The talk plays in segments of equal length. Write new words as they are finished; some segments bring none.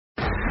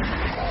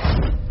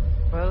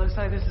looks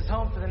like this is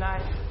home for the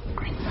night.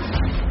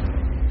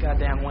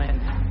 Goddamn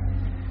wind.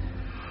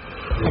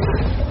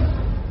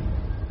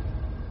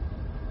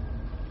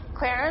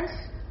 Clarence?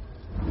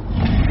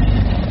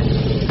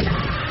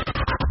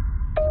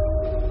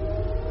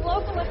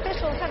 Local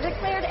officials have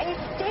declared a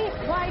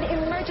statewide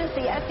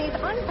emergency as these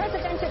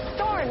unprecedented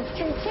storms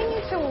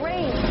continue to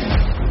rage.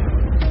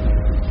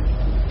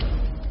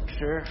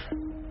 Sure.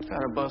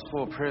 Got a bus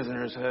full of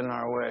prisoners heading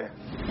our way.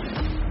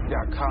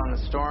 Got caught in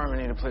the storm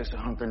and need a place to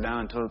hunker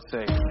down until it's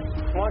safe.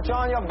 I want you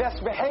on your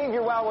best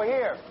behavior while we're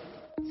here.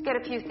 Let's get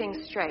a few things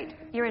straight.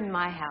 You're in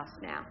my house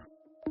now.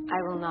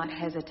 I will not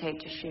hesitate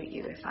to shoot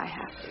you if I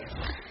have to.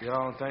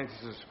 Y'all don't think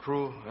this is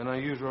cruel and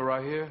unusual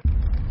right here?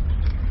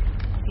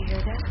 You hear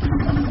that?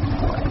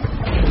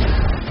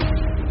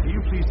 Can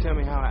you please tell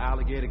me how an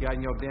alligator got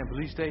in your damn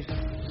police station?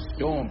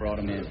 Dawn brought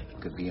him in.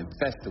 Could be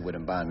infested with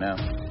him by now.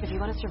 If you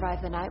want to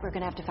survive the night, we're going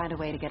to have to find a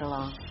way to get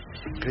along.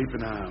 Keep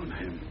an eye on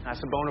him. That's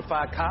a bona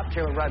fide cop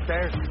killer right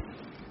there.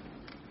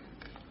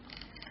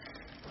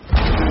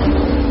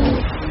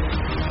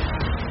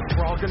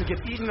 We're all gonna get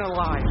eaten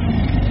alive.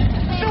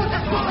 Shoot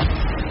the boss!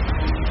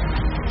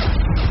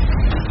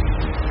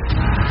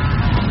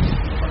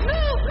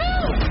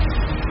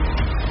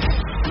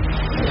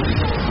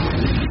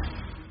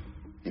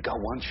 You got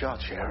one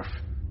shot, Sheriff.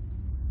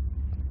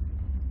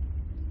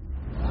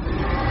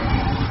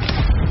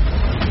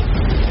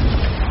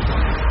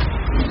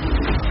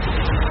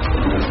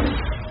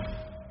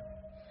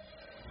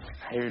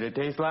 I hear it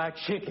tastes like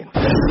chicken.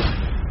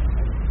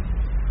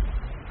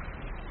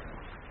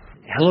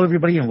 Hello,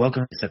 everybody, and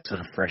welcome to this episode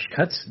of Fresh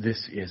Cuts.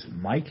 This is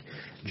Mike.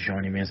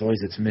 Joining me, as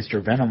always, it's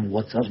Mr. Venom.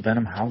 What's up,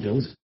 Venom? How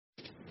goes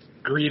it?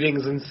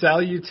 Greetings and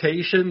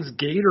salutations,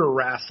 Gator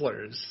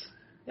Wrestlers.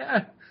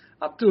 Yeah,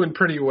 I'm doing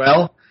pretty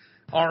well.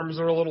 Arms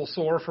are a little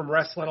sore from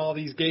wrestling all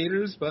these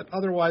gators, but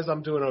otherwise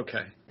I'm doing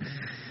okay.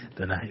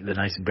 The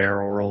nice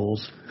barrel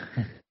rolls.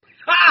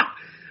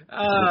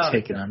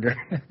 Taken under.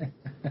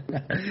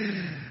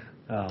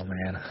 Oh,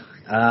 man.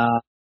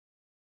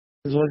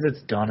 As always,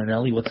 it's Don and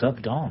Ellie. What's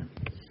up, Don?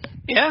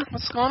 Yeah,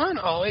 what's going on?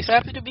 Always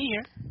happy to be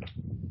here.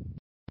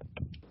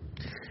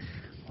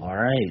 All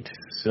right,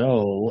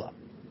 so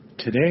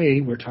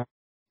today we're talking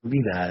about a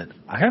movie that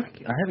I have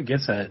a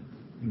guess that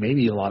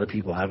maybe a lot of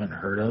people haven't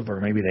heard of, or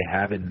maybe they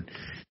haven't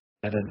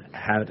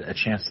had a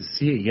chance to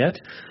see it yet,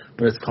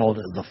 but it's called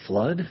The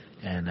Flood,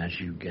 and as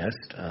you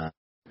guessed,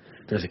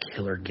 there's a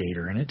killer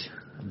gator in it,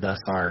 thus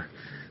our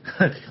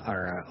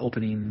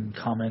opening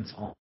comments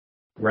on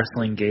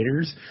wrestling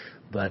gators.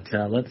 But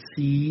let's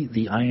see,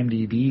 the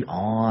IMDb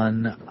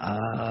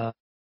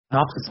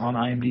synopsis on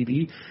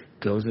IMDb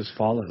goes as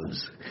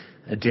follows.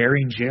 A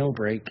daring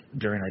jailbreak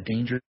during a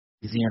dangerous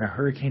Louisiana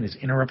hurricane is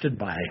interrupted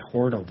by a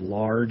horde of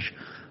large,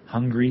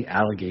 hungry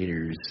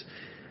alligators.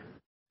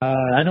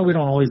 I know we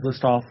don't always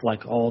list off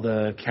like all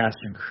the cast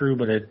and crew,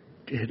 but it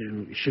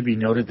should be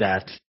noted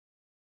that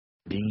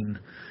Dean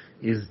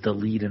is the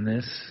lead in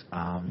this.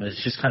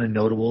 It's just kind of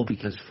notable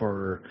because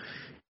for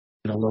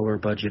a lower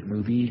budget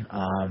movie,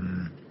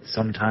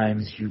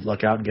 sometimes you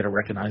luck out and get a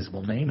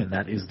recognizable name, and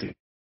that is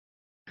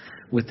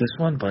with this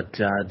one. But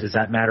does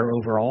that matter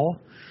overall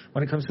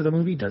when it comes to the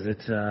movie? Does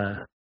it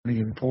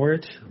anything for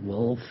it?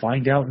 We'll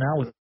find out now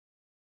with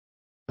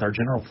our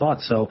general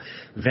thoughts. So,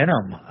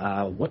 Venom,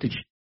 what did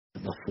you think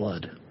of The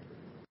Flood?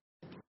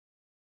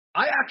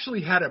 I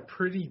actually had a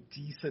pretty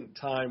decent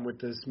time with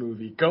this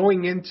movie.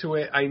 Going into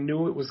it, I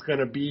knew it was going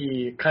to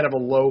be kind of a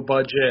low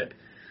budget,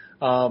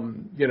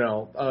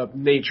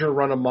 nature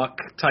run amok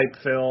type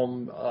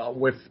film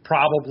with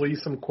probably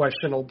some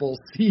questionable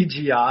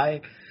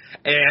CGI,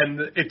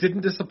 and it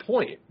didn't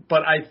disappoint.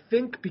 But I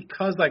think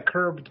because I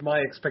curbed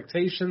my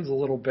expectations a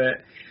little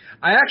bit,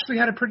 I actually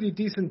had a pretty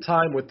decent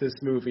time with this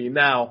movie.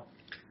 Now,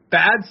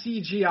 bad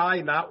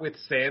CGI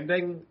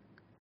notwithstanding,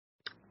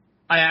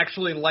 I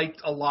actually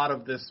liked a lot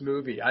of this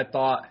movie. I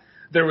thought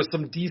there was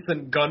some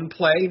decent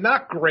gunplay.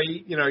 Not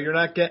great, you're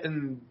not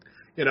getting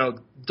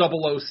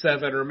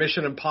 007 or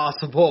Mission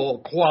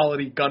Impossible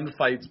quality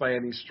gunfights by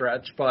any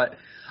stretch, but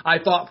I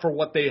thought for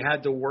what they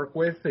had to work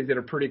with, they did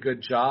a pretty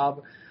good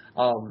job.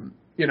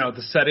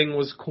 The setting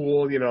was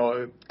cool,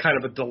 kind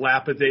of a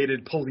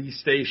dilapidated police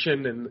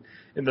station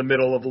in the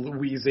middle of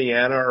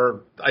Louisiana,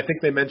 or I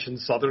think they mentioned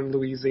southern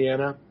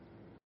Louisiana.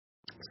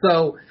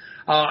 So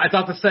I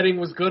thought the setting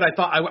was good. I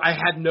thought I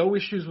had no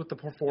issues with the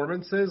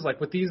performances. Like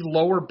with these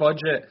lower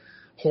budget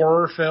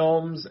horror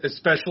films,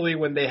 especially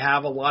when they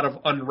have a lot of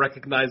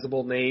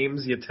unrecognizable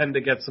names, you tend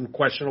to get some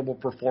questionable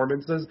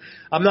performances.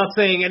 I'm not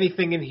saying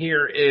anything in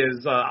here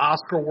is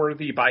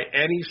Oscar-worthy by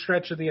any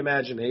stretch of the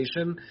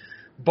imagination,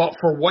 but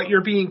for what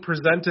you're being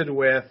presented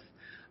with,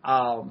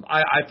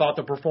 I thought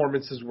the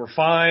performances were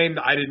fine.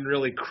 I didn't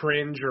really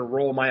cringe or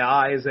roll my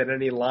eyes at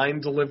any line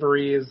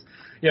deliveries.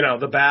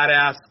 The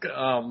badass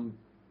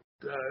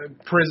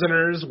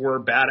prisoners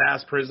were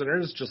badass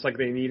prisoners, just like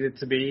they needed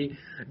to be.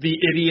 The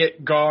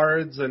idiot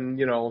guards and,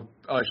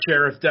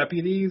 sheriff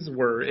deputies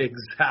were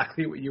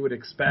exactly what you would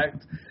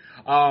expect.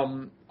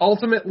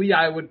 Ultimately,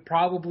 I would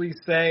probably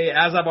say,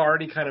 as I've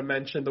already kind of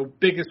mentioned, the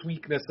biggest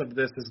weakness of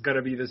this is going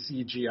to be the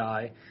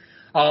CGI.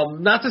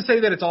 Not to say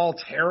that it's all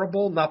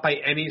terrible, not by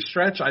any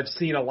stretch. I've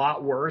seen a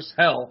lot worse.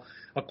 Hell,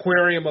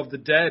 Aquarium of the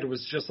Dead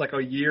was just like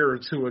a year or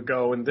two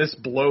ago, and this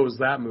blows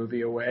that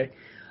movie away.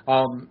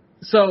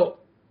 So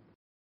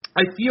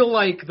I feel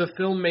like the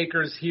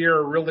filmmakers here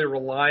are really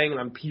relying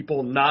on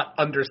people not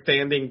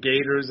understanding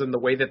gators and the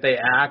way that they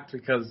act,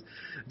 because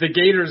the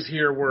gators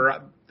here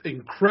were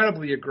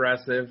incredibly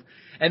aggressive,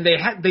 and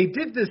they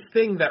did this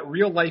thing that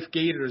real life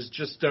gators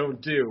just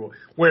don't do,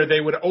 where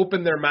they would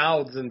open their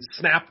mouths and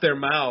snap their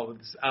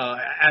mouths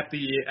at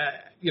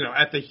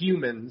the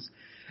humans.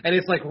 And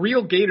it's like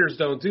real gators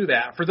don't do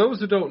that. For those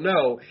who don't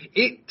know,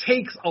 it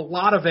takes a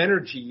lot of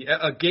energy.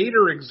 A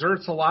gator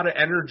exerts a lot of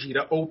energy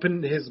to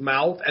open his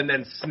mouth and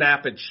then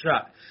snap it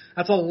shut.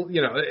 That's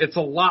it's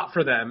a lot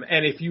for them.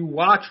 And if you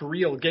watch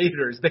real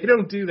gators, they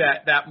don't do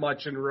that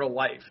much in real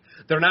life.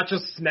 They're not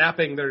just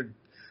snapping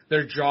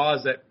their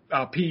jaws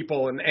at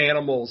people and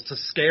animals to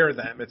scare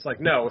them. It's like,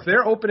 no, if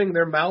they're opening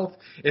their mouth,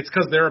 it's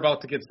because they're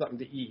about to get something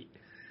to eat.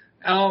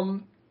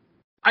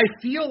 I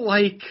feel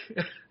like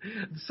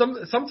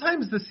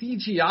sometimes the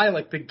CGI,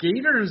 like the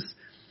gators,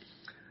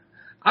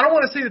 I don't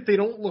want to say that they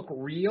don't look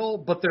real,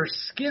 but their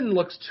skin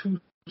looks too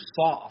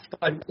soft.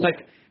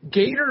 Like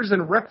gators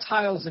and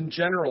reptiles in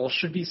general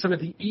should be some of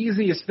the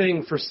easiest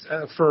thing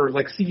for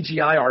like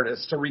CGI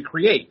artists to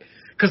recreate.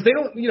 Because they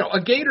don't,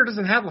 a gator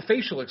doesn't have a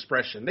facial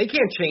expression. They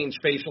can't change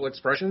facial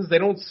expressions. They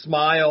don't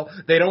smile.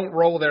 They don't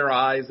roll their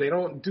eyes. They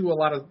don't do a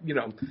lot of,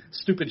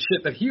 stupid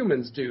shit that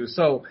humans do.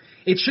 So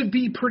it should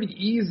be pretty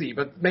easy.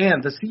 But,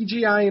 man, the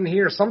CGI in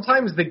here,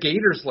 sometimes the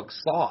gators look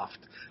soft.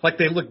 Like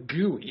they look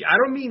gooey. I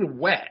don't mean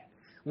wet.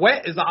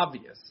 Wet is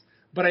obvious.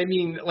 But I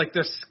mean, like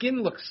their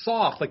skin looks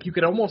soft. Like you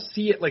could almost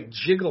see it like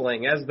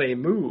jiggling as they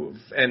move.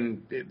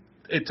 And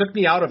it took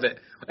me out of it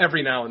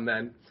every now and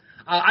then.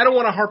 I don't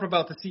want to harp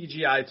about the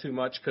CGI too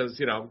much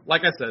because,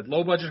 like I said,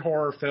 low-budget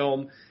horror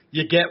film,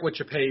 you get what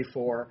you pay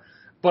for.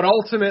 But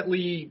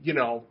ultimately,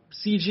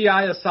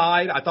 CGI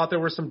aside, I thought there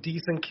were some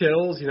decent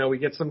kills. We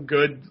get some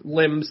good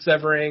limb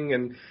severing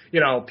and,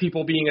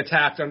 people being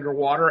attacked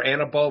underwater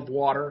and above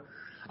water.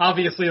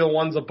 Obviously, the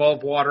ones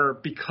above water,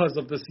 because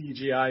of the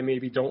CGI,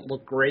 maybe don't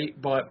look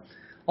great. But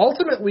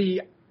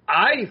ultimately,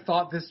 I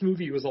thought this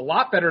movie was a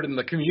lot better than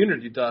the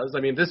Community does.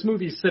 I mean, this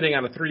movie's sitting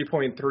on a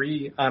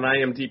 3.3 on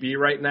IMDb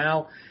right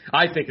now.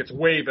 I think it's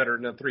way better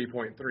than a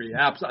 3.3.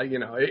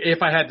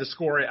 If I had to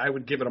score it, I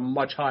would give it a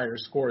much higher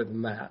score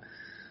than that.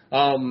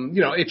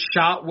 It's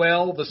shot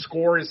well. The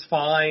score is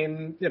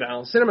fine.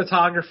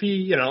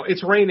 Cinematography,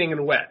 it's raining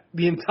and wet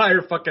the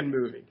entire fucking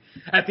movie.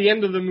 At the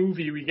end of the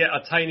movie, we get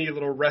a tiny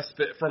little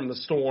respite from the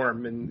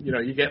storm, and,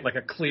 you get like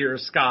a clear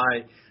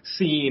sky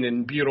scene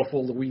in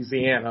beautiful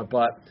Louisiana.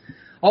 But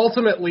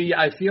ultimately,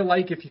 I feel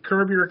like if you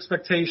curb your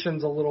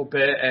expectations a little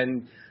bit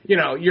and,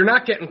 you're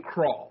not getting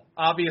Crawl.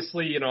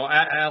 Obviously,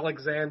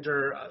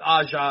 Alexander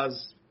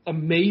Aja's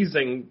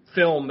amazing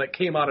film that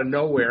came out of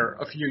nowhere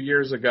a few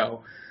years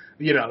ago.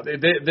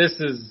 This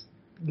is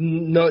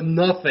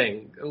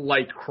nothing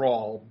like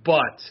Crawl,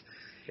 but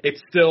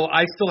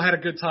I still had a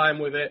good time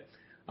with it.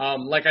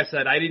 Like I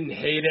said, I didn't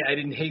hate it. I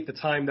didn't hate the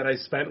time that I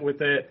spent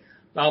with it.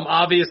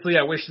 Obviously,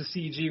 I wish the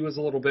CG was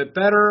a little bit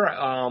better.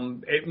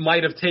 It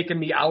might have taken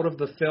me out of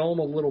the film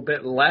a little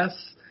bit less.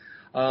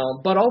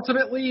 But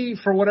ultimately,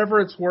 for whatever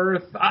it's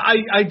worth,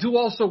 I do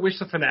also wish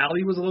the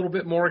finale was a little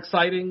bit more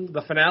exciting.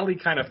 The finale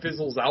kind of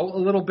fizzles out a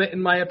little bit,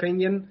 in my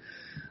opinion.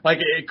 Like,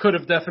 it could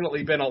have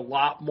definitely been a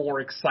lot more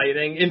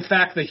exciting. In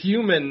fact, the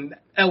human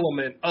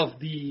element of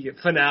the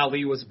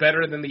finale was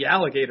better than the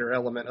alligator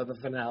element of the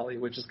finale,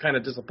 which is kind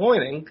of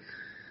disappointing.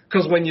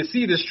 Because when you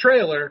see this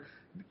trailer,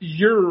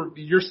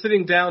 you're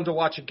sitting down to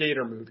watch a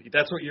gator movie.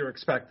 That's what you're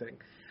expecting.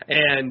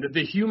 And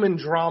the human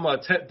drama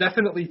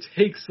definitely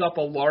takes up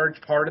a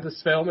large part of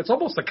this film. It's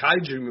almost a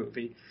kaiju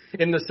movie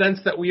in the sense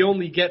that we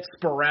only get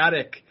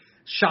sporadic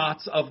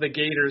shots of the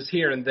gators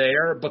here and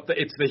there, but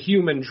it's the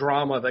human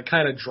drama that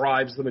kind of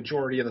drives the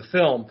majority of the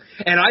film.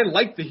 And I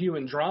like the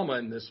human drama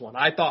in this one.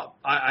 I thought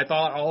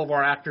all of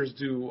our actors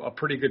do a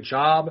pretty good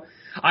job.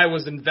 I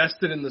was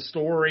invested in the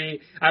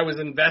story. I was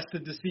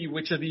invested to see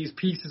which of these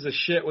pieces of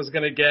shit was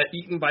going to get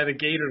eaten by the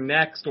gator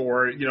next,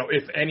 or,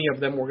 if any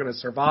of them were going to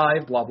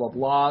survive, blah, blah,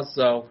 blah.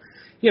 So,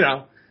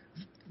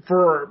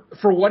 for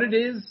what it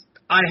is,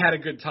 I had a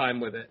good time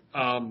with it.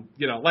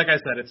 Like I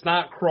said, it's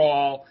not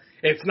Crawl.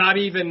 It's not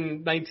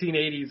even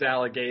 1980s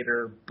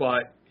Alligator,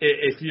 but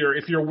if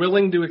you're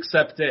willing to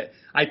accept it,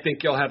 I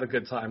think you'll have a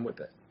good time with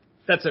it.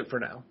 That's it for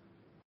now.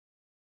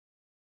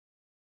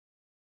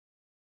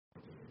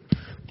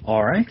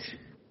 All right.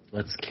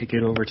 Let's kick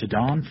it over to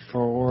Don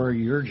for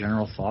your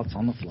general thoughts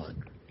on The Flood.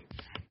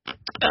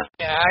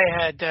 Yeah,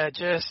 I had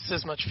just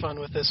as much fun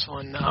with this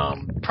one.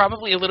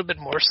 Probably a little bit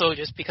more so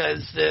just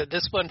because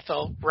this one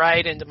fell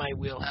right into my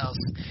wheelhouse.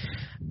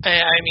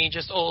 I mean,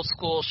 just old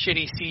school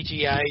shitty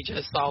CGI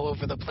just all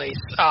over the place.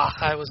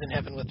 I was in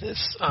heaven with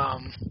this.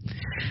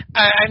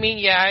 I mean,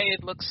 yeah,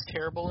 it looks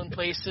terrible in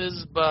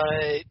places,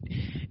 but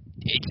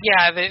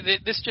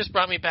this just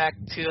brought me back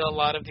to a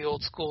lot of the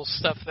old school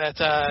stuff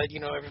that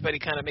everybody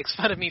kind of makes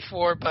fun of me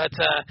for. But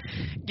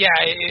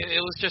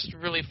it was just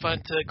really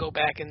fun to go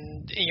back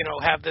and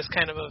have this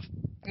kind of a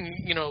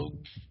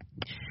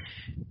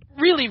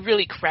really,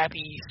 really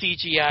crappy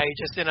CGI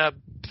just in a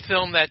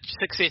film that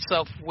takes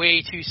itself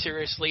way too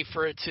seriously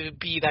for it to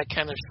be that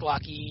kind of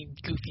schlocky,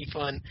 goofy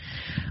fun.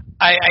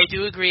 I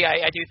do agree.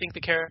 I do think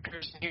the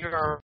characters here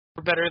are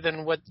better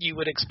than what you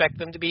would expect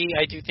them to be.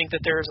 I do think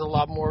that there's a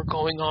lot more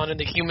going on in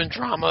the human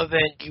drama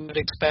than you would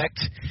expect.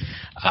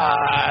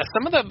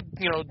 Some of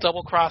the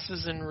double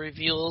crosses and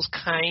reveals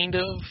kind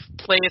of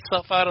play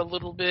itself out a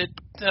little bit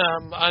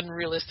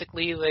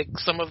unrealistically. Like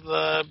some of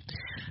the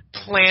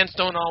plans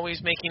don't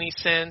always make any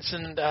sense,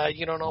 and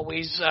you don't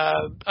always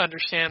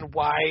understand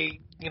why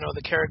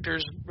the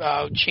characters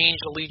change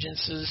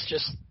allegiances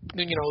just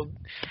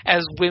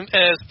as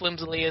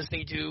flimsily as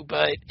they do.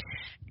 But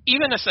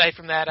even aside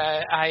from that,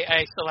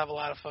 I still have a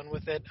lot of fun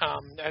with it.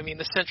 I mean,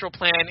 the central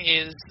plan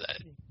is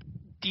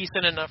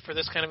decent enough for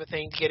this kind of a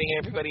thing, getting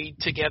everybody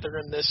together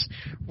in this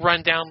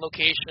rundown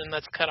location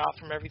that's cut off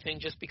from everything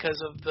just because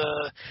of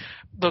the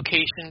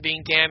location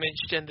being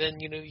damaged, and then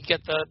you get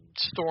the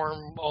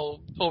storm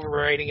all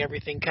overriding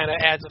everything. Kind of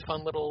adds a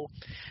fun little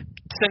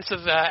sense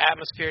of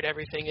atmosphere to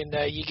everything,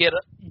 and you get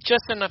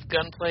just enough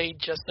gunplay,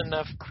 just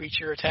enough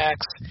creature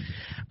attacks.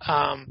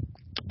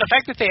 The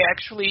fact that they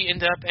actually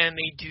end up and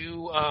they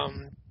do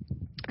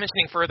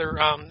mentioning further,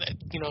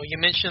 you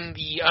mentioned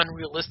the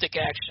unrealistic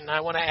action. I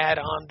want to add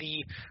on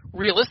the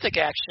realistic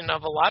action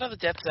of a lot of the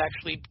deaths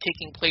actually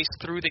taking place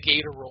through the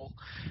gator roll,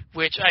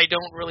 which I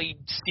don't really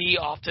see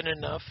often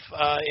enough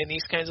in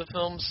these kinds of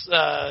films.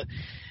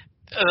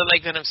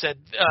 Like Venom said,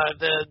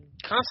 the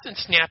constant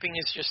snapping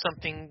is just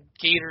something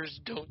gators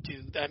don't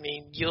do. I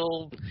mean,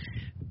 you'll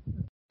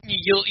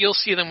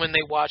see them when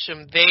they watch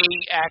them. They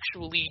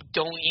actually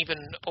don't even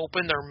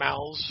open their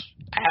mouths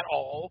at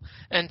all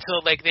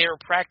until they are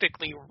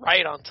practically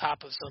right on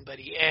top of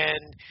somebody,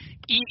 and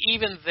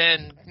even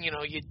then, you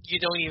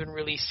don't even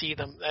really see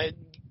them.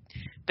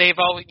 They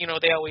always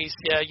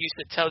used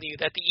to tell you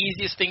that the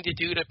easiest thing to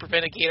do to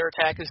prevent a gator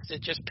attack is to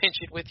just pinch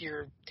it with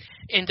your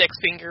index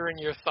finger and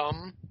your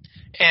thumb,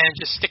 and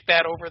just stick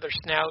that over their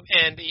snout,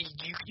 and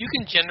you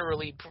can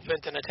generally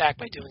prevent an attack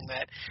by doing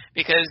that,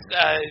 because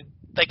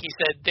like you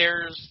said,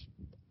 there's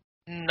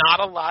not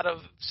a lot of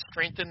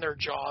strength in their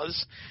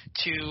jaws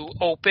to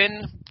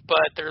open,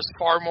 but there's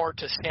far more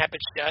to snap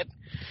it shut.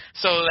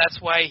 So that's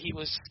why he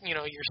was,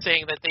 you're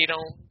saying that they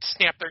don't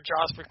snap their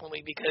jaws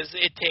frequently, because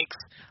it takes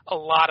a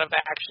lot of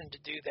action to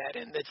do that,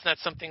 and it's not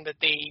something that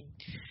they,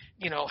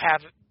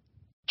 have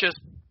just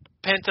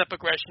pent-up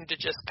aggression to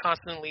just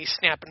constantly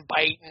snap and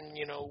bite and,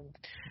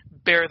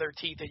 bare their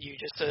teeth at you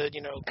just to,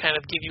 kind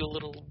of give you a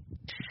little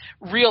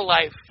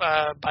real-life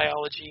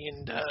biology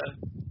and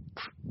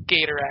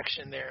gator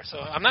action there. So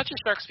I'm not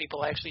just sharks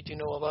people. I actually do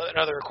know about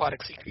other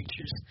aquatic sea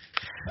creatures.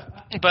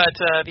 But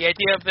the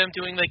idea of them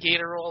doing the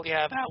gator roll,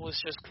 that was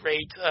just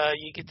great.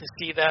 You get to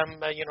see them,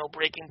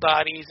 breaking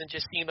bodies and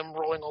just seeing them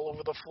rolling all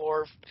over the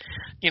floor,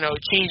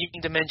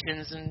 changing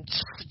dimensions and,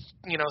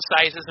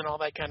 sizes and all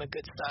that kind of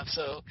good stuff.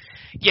 So,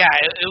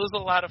 it was a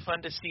lot of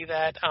fun to see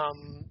that.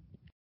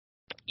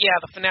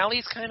 The finale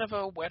is kind of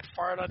a wet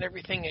fart on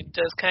everything. It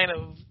does kind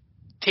of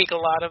take a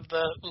lot of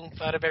the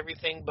oomph out of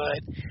everything, but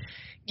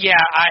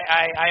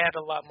I had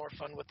a lot more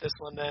fun with this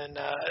one than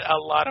a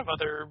lot of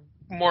other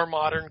more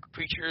modern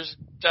features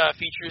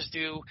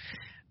do.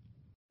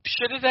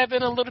 Should it have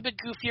been a little bit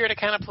goofier to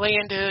kind of play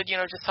into,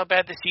 just how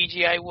bad the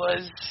CGI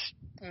was?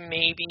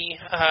 Maybe.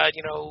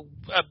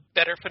 A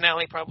better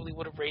finale probably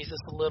would have raised us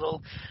a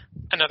little.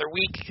 Another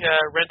week,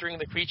 rendering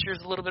the creatures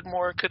a little bit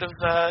more could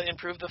have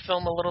improved the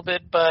film a little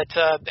bit. But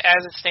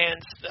as it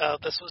stands,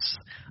 this was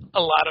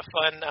a lot of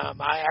fun.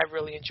 I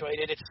really enjoyed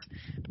it. It's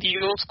the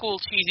old school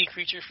cheesy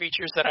creature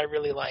features that I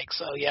really like.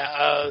 So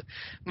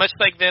much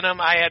like Venom,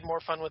 I had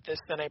more fun with this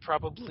than I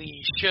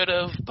probably should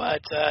have.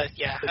 But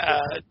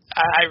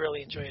I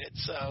really enjoyed it.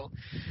 So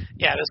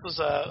this was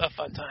a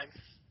fun time.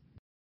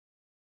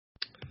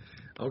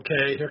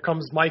 Okay, here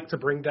comes Mike to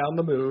bring down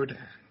the mood.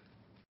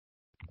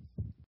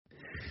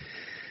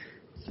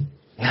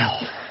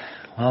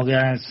 Well,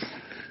 guys,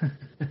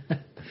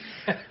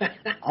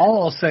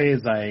 all I'll say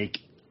is I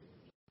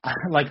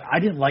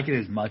didn't like it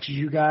as much as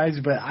you guys,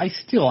 but I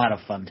still had a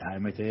fun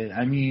time with it.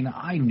 I mean,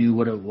 I knew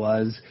what it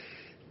was.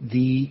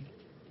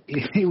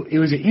 It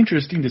was an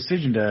interesting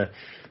decision to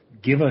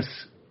give us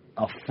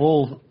a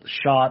full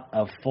shot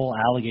of full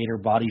alligator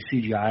body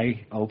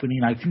CGI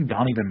opening. I think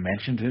Don even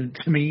mentioned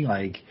it to me,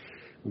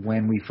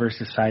 when we first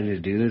decided to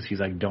do this. He's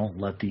like, don't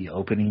let the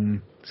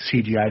opening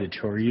CGI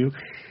deter you.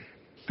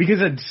 Because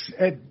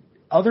at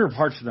other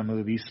parts of the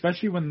movie,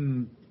 especially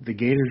when the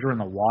gators were in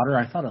the water,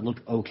 I thought it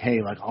looked okay.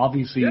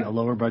 Obviously, a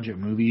lower budget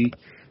movie,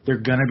 they're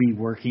going to be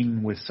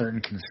working with certain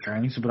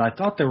constraints, but I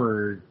thought there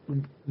were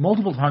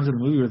multiple times in the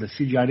movie where the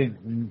CGI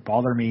didn't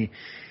bother me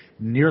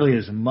nearly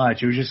as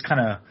much. It was just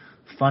kind of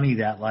funny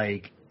that,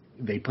 like,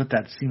 they put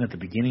that scene at the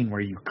beginning where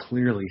you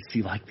clearly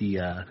see, like,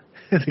 the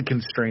the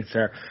constraints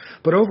there.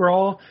 But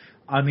overall,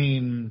 I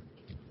mean,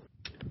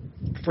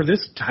 for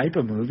this type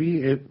of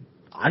movie,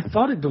 I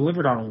thought it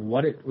delivered on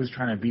what it was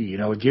trying to be. You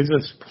know, it gives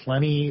us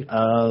plenty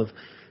of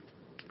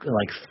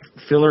like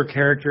filler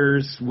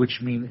characters, which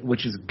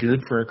is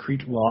good for a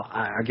creature. Well,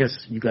 I guess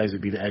you guys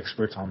would be the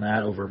experts on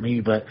that over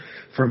me, but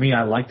for me,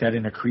 I like that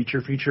in a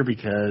creature feature,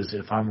 because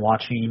if I'm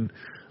watching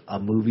a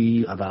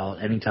movie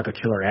about any type of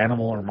killer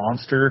animal or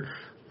monster,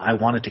 I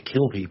want it to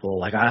kill people.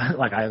 Like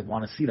I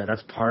want to see that.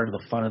 That's part of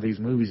the fun of these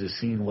movies, is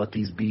seeing what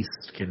these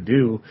beasts can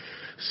do.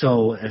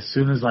 So as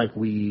soon as like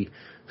we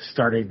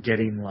started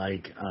getting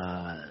like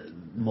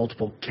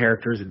multiple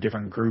characters in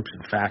different groups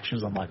and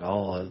factions, I'm like,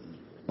 oh.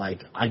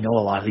 Like, I know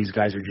a lot of these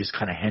guys are just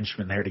kind of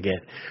henchmen there to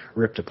get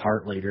ripped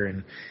apart later,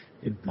 and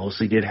it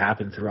mostly did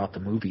happen throughout the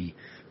movie.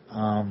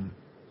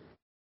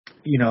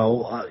 You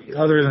know,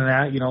 other than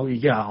that, you know,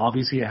 yeah,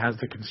 obviously it has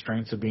the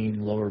constraints of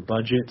being lower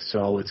budget,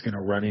 so it's going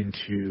to run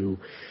into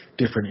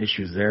different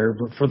issues there.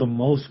 But for the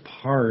most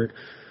part,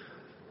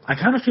 I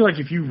kind of feel like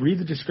if you read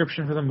the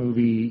description for the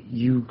movie,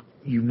 you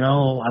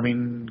know, I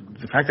mean,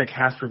 the fact that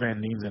Casper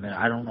Van Dien's in it,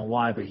 I don't know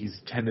why, but he's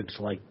tended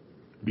to, like,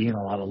 be in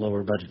a lot of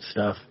lower budget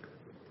stuff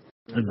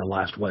in the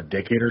last,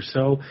 decade or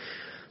so.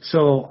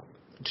 So,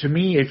 to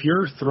me, if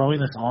you're throwing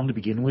this on to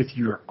begin with,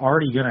 you're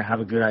already going to have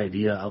a good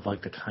idea of,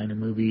 like, the kind of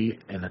movie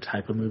and the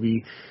type of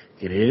movie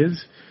it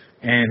is.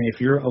 And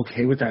if you're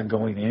okay with that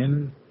going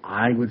in,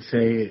 I would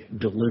say it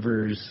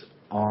delivers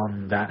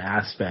on that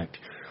aspect.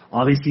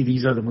 Obviously,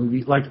 these are the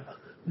movies, like,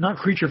 not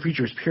creature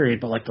features, period,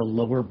 but, like, the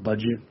lower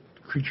budget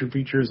creature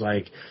features,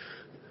 like,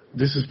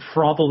 this is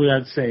probably,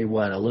 I'd say, a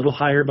little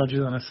higher budget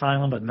than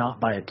Asylum, but not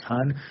by a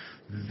ton.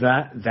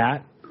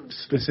 That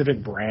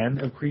specific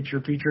brand of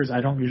creature features I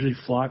don't usually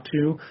flock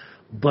to,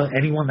 but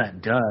anyone that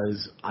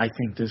does, I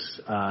think this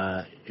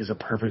is a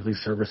perfectly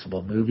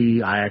serviceable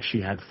movie. I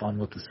actually had fun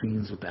with the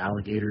scenes with the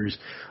alligators.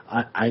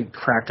 I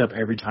cracked up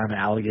every time an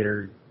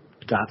alligator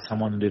got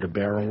someone and did a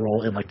barrel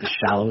roll in like the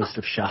shallowest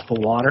of shallow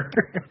water.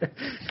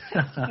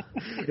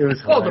 It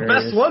was hilarious. Well, the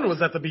best one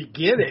was at the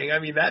beginning. I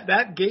mean,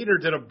 that gator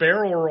did a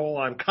barrel roll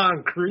on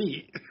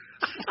concrete.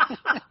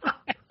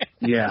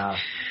 Yeah.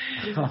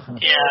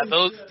 Yeah,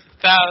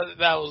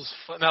 that was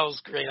fun. That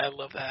was great. I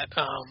love that.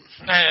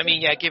 I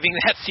mean, yeah, giving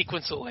that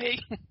sequence away.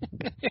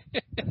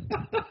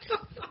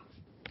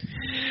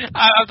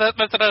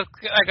 That's what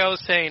I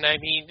was saying. I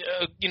mean,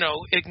 you know,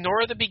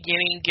 ignore the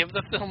beginning, give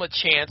the film a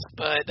chance,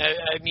 but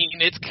I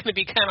mean, it's going to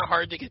be kind of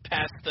hard to get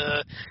past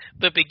the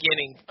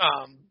beginning.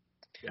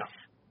 Yeah.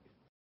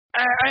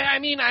 I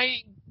mean,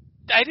 I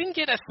didn't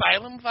get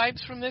Asylum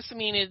vibes from this. I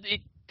mean,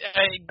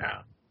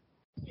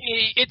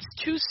 it's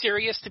too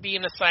serious to be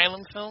an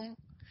Asylum film.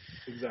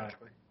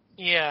 Exactly.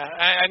 Yeah,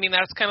 I mean,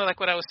 that's kind of like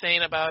what I was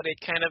saying about it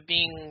kind of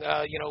being,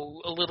 you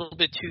know, a little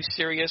bit too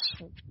serious.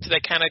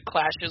 That kind of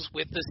clashes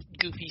with this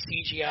goofy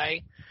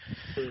CGI.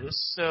 Mm-hmm.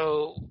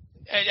 So,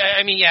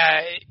 I mean,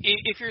 yeah,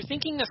 if you're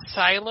thinking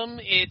Asylum,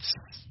 it's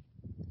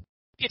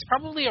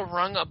probably a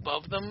rung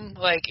above them.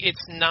 Like,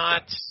 it's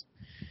not...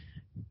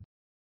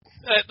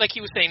 like he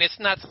was saying, it's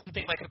not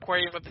something like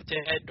Aquarium of the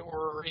Dead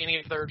or any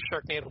of their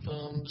Sharknado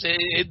films.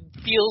 It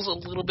feels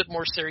a little bit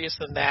more serious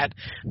than that,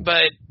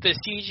 but the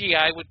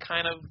CGI would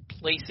kind of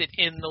place it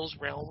in those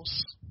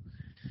realms,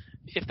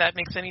 if that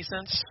makes any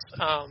sense.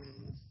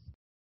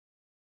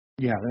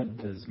 Yeah, that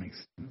does make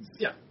sense.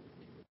 Yeah.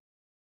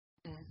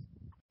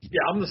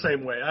 Yeah, I'm the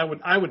same way.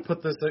 I would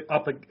put this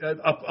up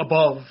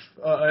above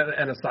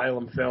an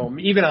Asylum film,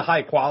 even a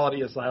high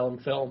quality Asylum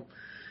film.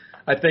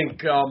 I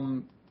think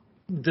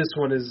this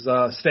one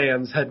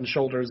stands head and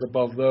shoulders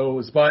above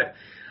those. But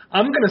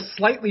I'm going to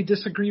slightly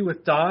disagree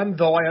with Don,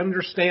 though I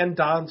understand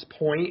Don's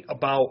point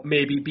about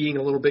maybe being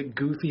a little bit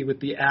goofy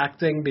with the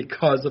acting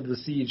because of the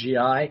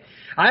CGI.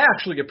 I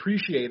actually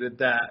appreciated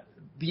that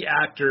the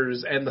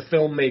actors and the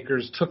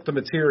filmmakers took the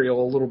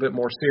material a little bit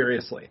more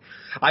seriously.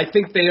 I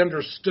think they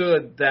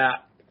understood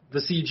that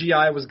the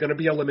CGI was going to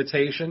be a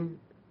limitation,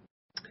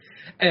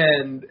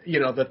 and, you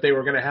know, that they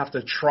were going to have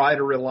to try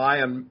to rely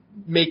on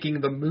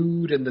making the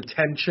mood and the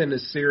tension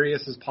as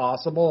serious as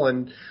possible.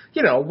 And,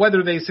 you know,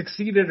 whether they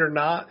succeeded or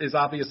not is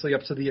obviously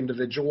up to the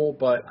individual.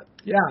 But,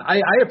 yeah,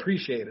 I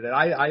appreciated it.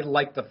 I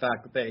like the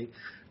fact that they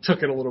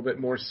took it a little bit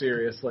more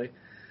seriously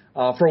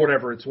for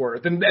whatever it's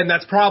worth. And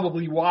that's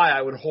probably why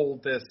I would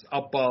hold this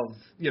above,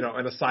 you know,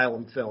 an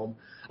Asylum film.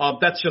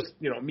 That's just,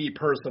 you know, me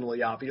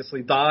personally,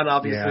 obviously. Don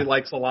obviously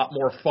likes a lot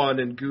more fun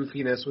and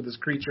goofiness with his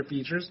creature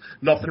features.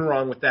 Nothing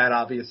wrong with that,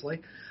 obviously.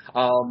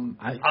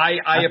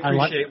 I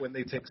appreciate when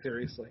they take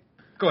seriously.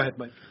 Go ahead,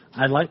 Mike.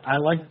 I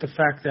like the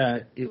fact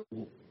that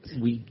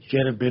we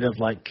get a bit of,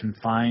 like,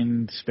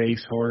 confined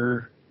space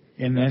horror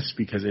in this,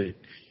 because it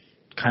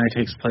kind of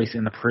takes place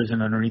in the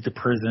prison, underneath the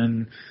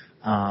prison.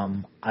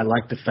 I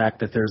like the fact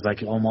that there's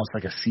like almost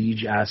like a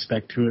siege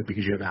aspect to it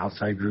because you have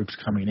outside groups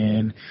coming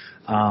in.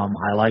 I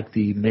like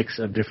the mix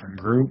of different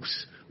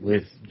groups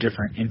with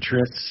different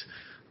interests.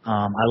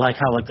 I like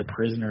how like the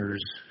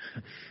prisoners,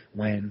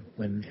 when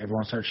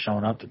everyone starts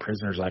showing up, the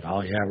prisoners are like,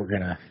 oh yeah, we're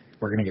gonna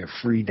get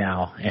free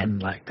now,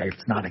 and like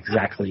that's not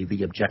exactly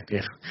the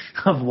objective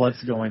of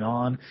what's going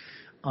on.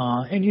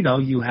 And you know,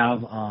 you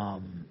have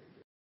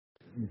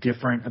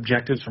different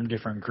objectives from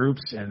different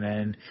groups, and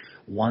then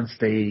once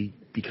they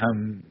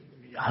become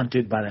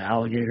hunted by the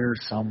alligator,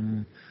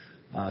 some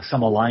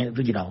alliance,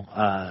 you know,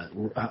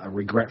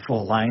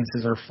 regretful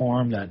alliances are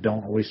formed that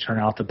don't always turn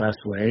out the best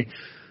way.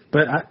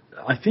 But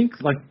I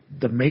think like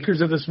the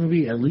makers of this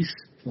movie, at least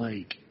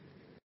like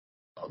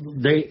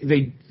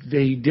they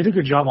did a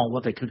good job on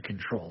what they could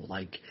control.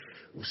 Like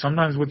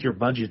sometimes with your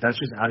budget, that's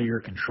just out of your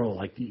control.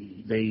 Like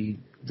they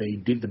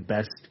did the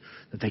best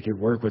that they could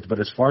work with. But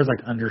as far as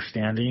like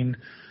understanding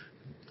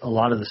a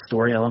lot of the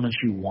story elements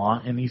you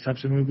want in these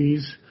types of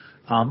movies,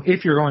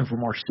 if you're going for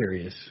more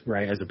serious,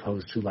 right, as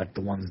opposed to like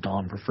the ones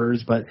Dawn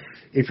prefers, but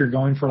if you're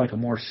going for like a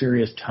more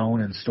serious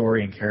tone and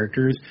story and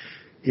characters,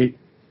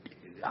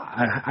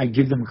 I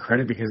give them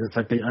credit because it's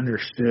like they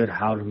understood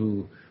how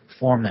to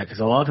form that.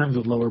 Because a lot of times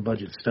with lower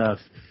budget stuff,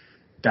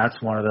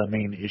 that's one of the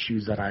main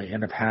issues that I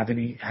end up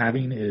having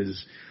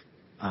is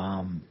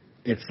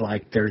it's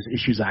like there's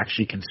issues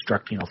actually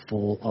constructing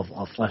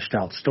a fleshed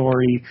out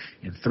story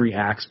in 3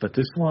 acts. But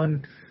this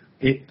one,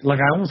 I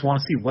almost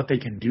want to see what they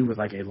can do with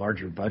like a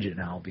larger budget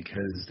now,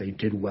 because they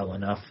did well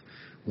enough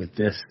with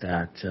this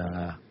that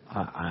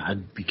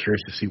I'd be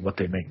curious to see what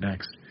they make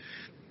next.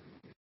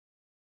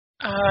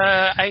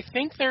 I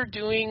think they're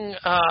doing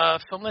a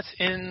film that's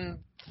in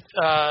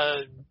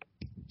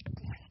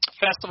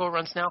festival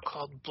runs now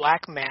called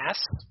Black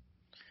Mass.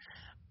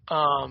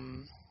 I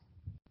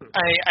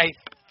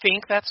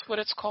think that's what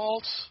it's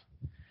called.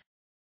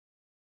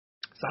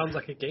 Sounds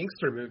like a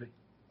gangster movie.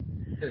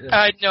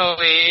 No,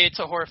 it's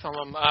a horror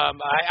film. I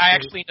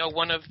actually know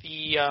one of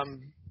the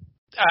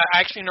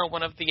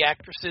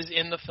actresses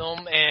in the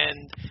film,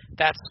 and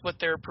that's what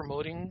they're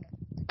promoting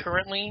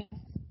currently.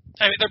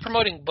 I mean, they're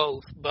promoting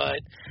both,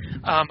 but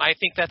I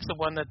think that's the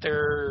one that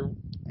they're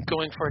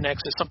going for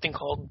next. Is something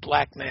called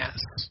Black Mass.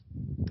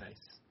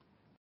 Nice.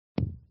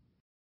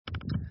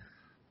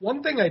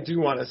 One thing I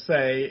do want to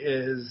say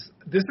is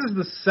this is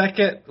the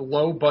second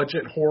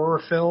low-budget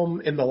horror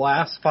film in the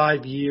last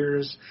 5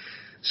 years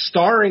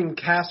starring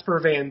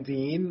Casper Van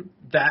Dien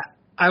that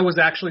I was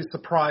actually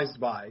surprised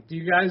by. Do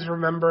you guys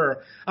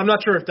remember? I'm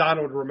not sure if Don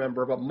would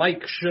remember, but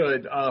Mike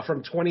should,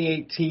 from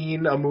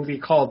 2018, a movie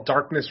called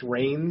Darkness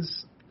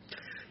Reigns.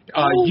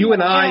 You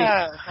and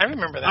I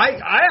remember that.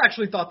 I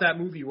actually thought that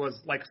movie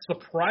was like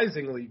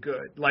surprisingly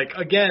good. Like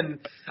again,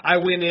 I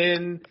went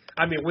in.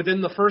 I mean, within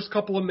the first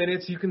couple of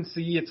minutes, you can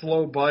see it's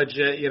low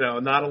budget. You know,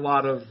 not a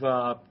lot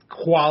of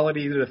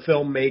quality to the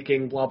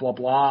filmmaking. Blah blah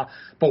blah.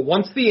 But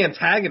once the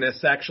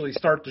antagonists actually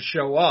start to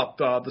show up,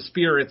 the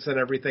spirits and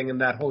everything in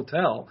that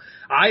hotel,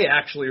 I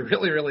actually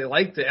really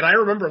liked it. And I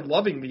remember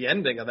loving the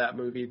ending of that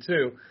movie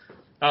too.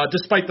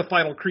 Despite the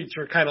final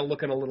creature kind of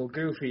looking a little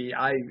goofy,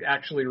 I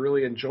actually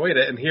really enjoyed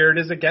it. And here it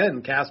is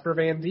again, Casper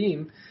Van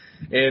Dien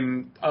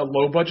in a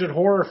low-budget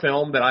horror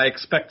film that I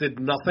expected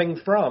nothing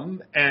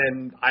from,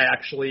 and I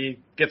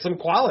actually get some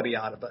quality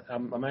out of it.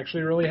 I'm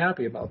actually really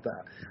happy about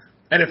that.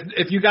 And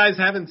if you guys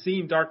haven't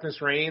seen Darkness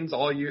Reigns,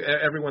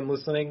 everyone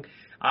listening,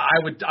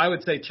 I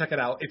would say check it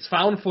out. It's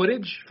found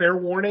footage, fair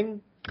warning.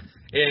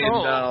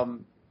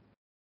 And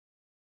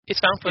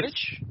it's found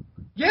footage?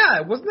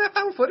 Yeah, wasn't that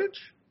found footage?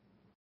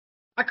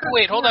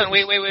 Wait, hold on.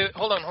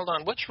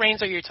 Which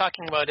Reigns are you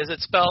talking about? Is it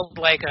spelled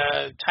like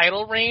a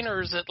title Reign, or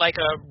is it like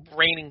a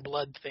Raining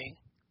Blood thing?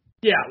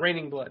 Yeah,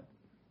 Raining Blood.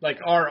 Like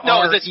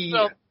is it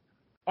spelled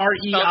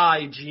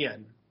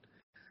R-E-I-G-N.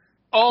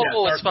 Oh,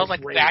 yeah, it's spelled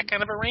like Reign. That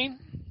kind of a Reign?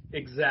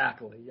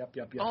 Exactly. Yep.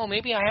 Oh,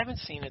 maybe I haven't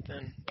seen it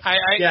then.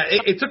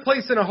 It took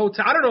place in a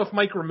hotel. I don't know if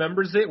Mike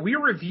remembers it. We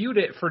reviewed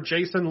it for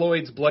Jason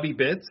Lloyd's Bloody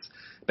Bits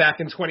back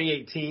in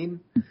 2018.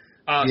 So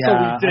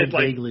we did,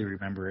 I vaguely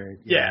remember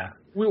it. Yeah.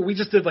 We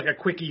just did like a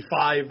quickie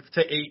 5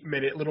 to 8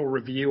 minute little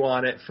review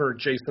on it for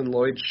Jason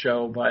Lloyd's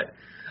show. But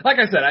like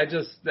I said, I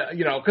just,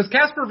 because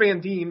Casper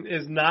Van Dien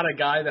is not a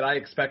guy that I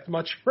expect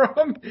much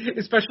from,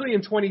 especially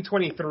in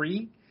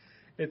 2023.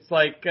 It's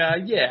like,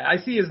 I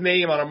see his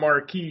name on a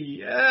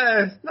marquee.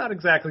 It's not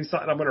exactly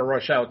something I'm going to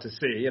rush out to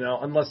see,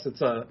 unless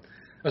it's a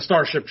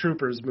Starship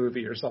Troopers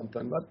movie or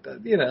something. But,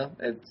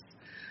 it's.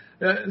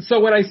 So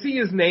when I see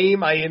his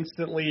name, I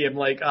instantly am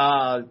like,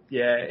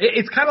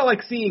 It's kind of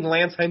like seeing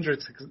Lance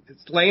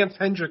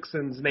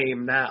Hendrickson's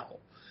name now.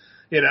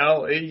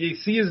 You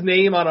see his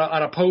name on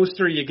a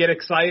poster, you get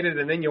excited,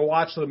 and then you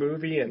watch the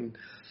movie, and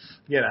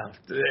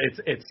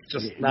it's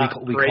just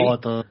not great.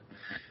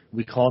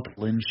 We call it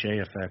the Lin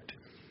Shaye effect.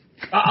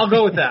 I'll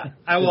go with that.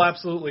 I will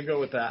absolutely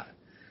go with that.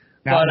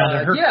 Now,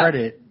 to her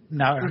credit,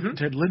 now,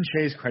 to Lin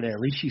Shaye's credit, at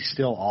least she's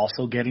still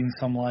also getting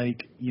some,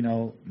 like, you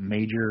know,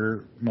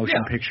 major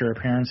motion picture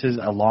appearances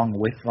along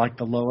with, like,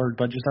 the lower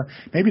budget stuff.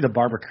 Maybe the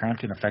Barbara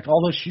Crampton effect,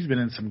 although she's been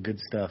in some good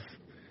stuff,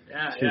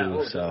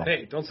 too. So.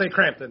 Hey, don't say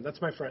Crampton.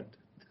 That's my friend.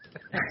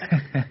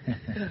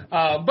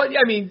 But, yeah,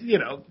 I mean, you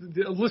know,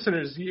 the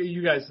listeners,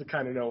 you guys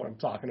kind of know what I'm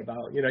talking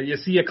about. You know, you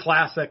see a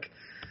classic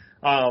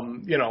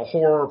you know,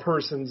 horror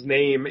person's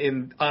name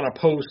on a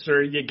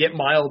poster, you get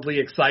mildly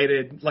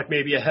excited, like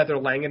maybe a Heather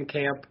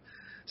Langenkamp,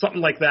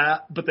 something like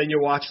that. But then you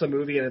watch the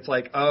movie and it's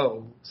like,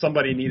 oh,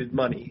 somebody needed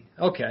money.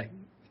 Okay,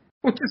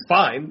 which is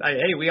fine.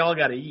 Hey, we all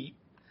got to eat.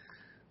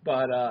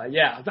 But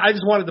yeah, I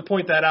just wanted to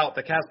point that out.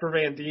 That Casper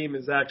Van Dien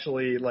is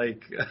actually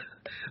like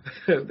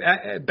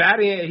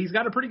batting. He's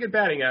got a pretty good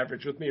batting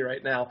average with me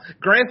right now.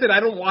 Granted, I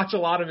don't watch a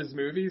lot of his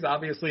movies.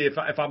 Obviously,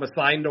 if I'm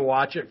assigned to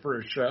watch it for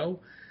a show.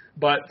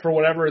 But for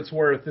whatever it's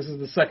worth, this is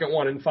the second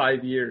one in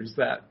 5 years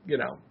that, you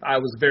know, I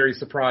was very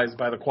surprised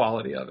by the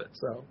quality of it.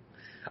 So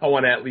I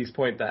want to at least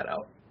point that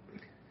out.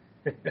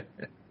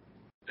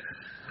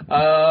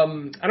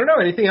 I don't know.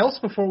 Anything else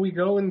before we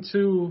go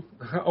into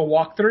a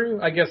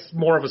walkthrough? I guess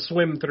more of a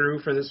swim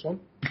through for this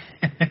one.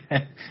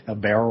 A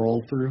barrel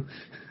roll through.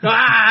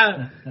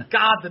 God,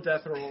 the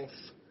death rolls.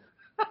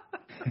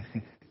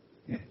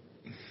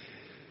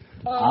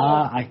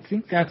 I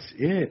think that's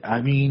it.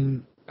 I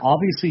mean,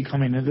 obviously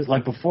coming into this,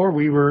 like before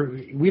we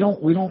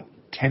don't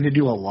tend to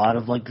do a lot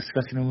of like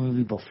discussing a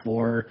movie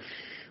before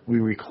we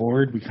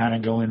record. We kind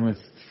of go in with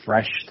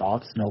fresh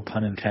thoughts, no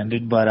pun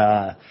intended,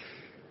 but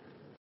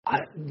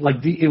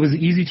it was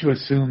easy to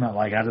assume that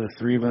like out of the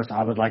three of us,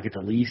 I would like it the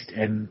least,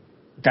 and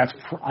that's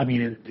I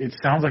mean it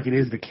sounds like it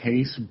is the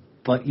case,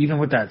 but even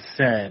with that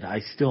said, I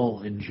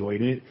still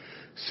enjoyed it.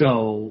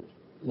 So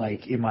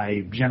like in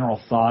my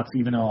general thoughts,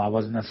 even though I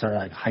wasn't necessarily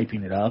like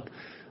hyping it up,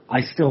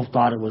 I still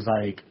thought it was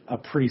like a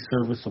pretty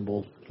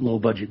serviceable low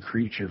budget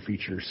creature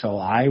feature. So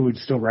I would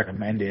still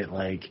recommend it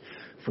like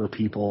for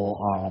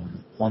people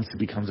once it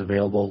becomes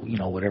available, you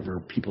know, whatever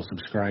people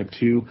subscribe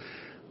to.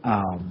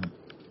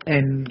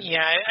 And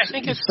yeah, I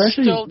think it's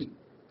still.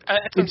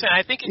 That's what I'm saying.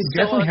 I think it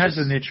definitely has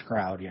a niche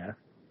crowd. Yeah.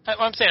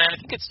 I'm saying I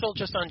think it's still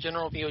just on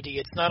general VOD.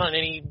 It's not on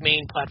any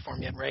main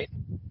platform yet, right?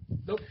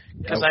 Nope.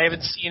 Because I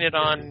haven't seen it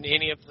on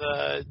any of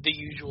the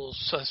usual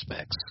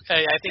suspects.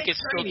 I think it's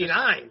still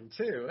 $6.99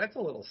 too. That's a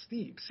little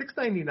steep.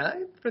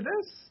 $6.99 for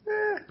this?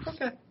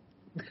 Okay.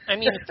 I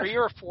mean, 3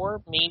 or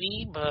 4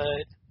 maybe,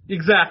 but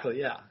exactly,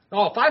 yeah.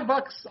 Oh,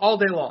 $5 all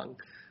day long.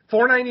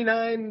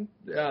 $4.99,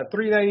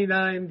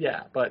 $3.99,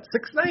 yeah. But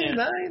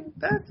 $6.99,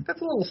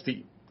 that's a little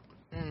steep.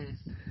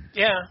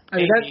 Yeah. I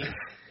mean,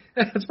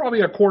 that's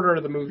probably a quarter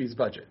of the movie's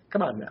budget.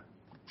 Come on now.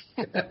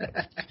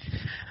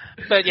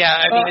 But yeah,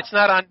 I mean, it's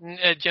not on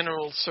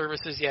general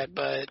services yet,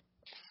 but.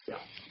 Yeah.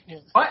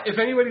 But if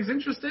anybody's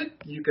interested,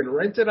 you can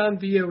rent it on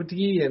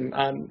VOD and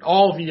on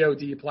all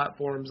VOD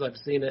platforms. I've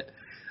seen it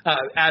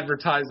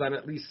advertised on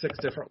at least 6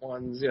 different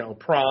ones. You know,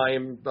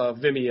 Prime,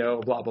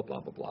 Vimeo, blah blah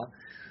blah blah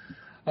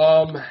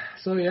blah.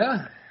 So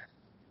yeah.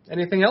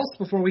 Anything else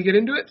before we get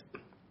into it?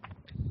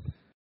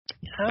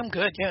 I'm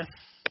good. Yeah.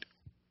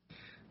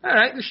 All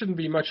right, this shouldn't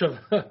be much of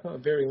a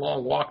very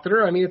long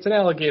walkthrough. I mean, it's an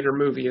alligator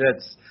movie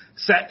that's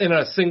set in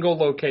a single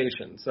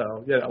location,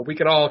 so you know we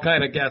can all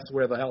kind of guess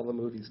where the hell the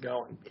movie's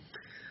going.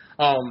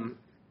 Our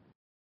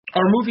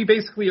movie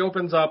basically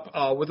opens up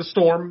with a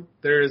storm.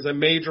 There is a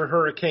major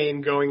hurricane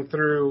going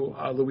through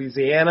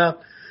Louisiana.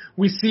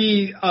 We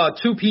see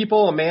 2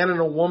 people, a man and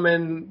a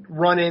woman,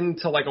 run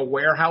into like a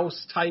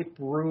warehouse type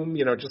room,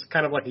 you know, just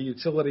kind of like a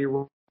utility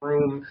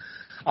room.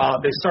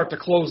 They start to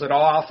close it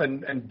off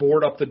and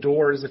board up the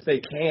doors if they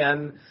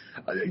can,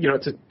 you know,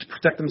 to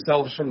protect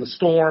themselves from the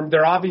storm.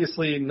 They're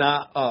obviously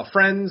not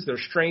friends. They're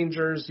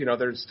strangers. You know,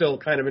 they're still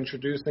kind of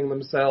introducing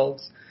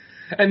themselves.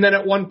 And then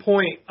at one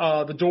point,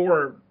 the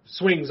door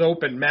swings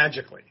open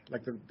magically,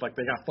 like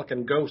they got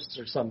fucking ghosts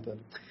or something.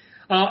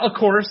 Of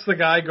course, the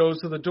guy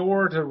goes to the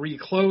door to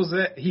reclose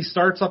it. He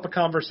starts up a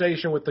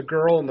conversation with the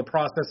girl in the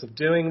process of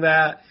doing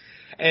that.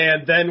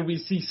 And then we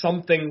see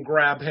something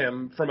grab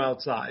him from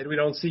outside. We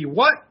don't see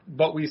what,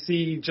 but we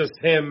see just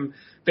him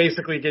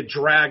basically get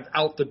dragged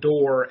out the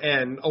door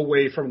and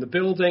away from the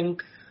building.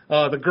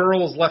 The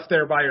girl's left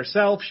there by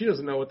herself. She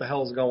doesn't know what the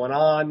hell's going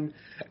on.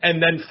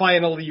 And then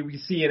finally we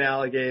see an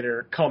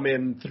alligator come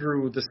in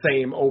through the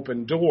same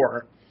open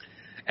door.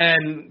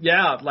 And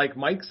yeah, like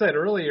Mike said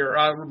earlier,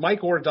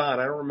 Mike or Don,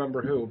 I don't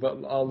remember who,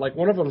 but like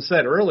one of them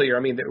said earlier, I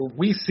mean,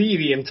 we see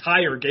the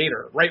entire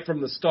gator right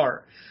from the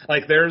start.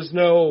 Like there's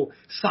no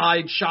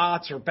side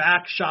shots or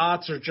back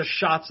shots or just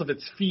shots of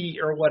its feet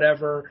or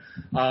whatever.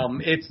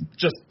 It's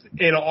just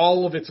in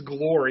all of its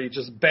glory,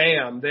 just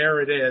bam,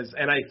 there it is.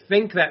 And I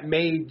think that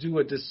may do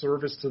a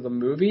disservice to the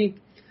movie.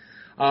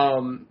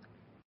 Because,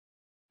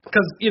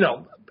 you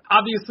know,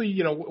 obviously,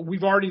 you know,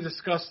 we've already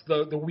discussed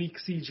the weak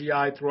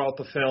CGI throughout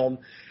the film,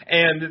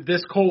 and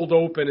this cold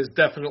open is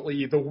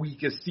definitely the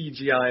weakest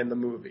CGI in the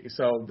movie.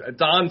 So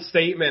Don's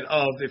statement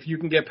of if you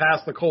can get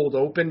past the cold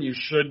open, you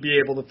should be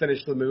able to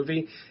finish the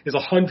movie is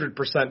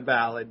 100%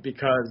 valid,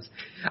 because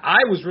I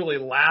was really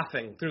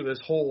laughing through this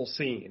whole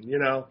scene, you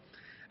know.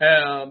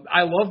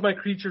 I love my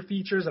creature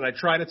features, and I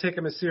try to take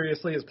them as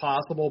seriously as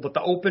possible, but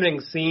the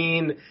opening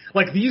scene,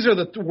 like, these are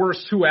the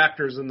worst two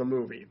actors in the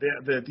movie.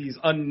 These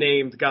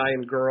unnamed guy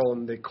and girl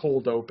in the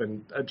cold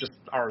open just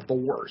are the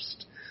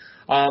worst.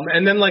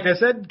 And then, like I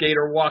said,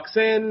 Gator walks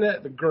in.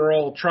 The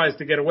girl tries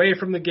to get away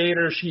from the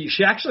Gator. She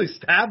actually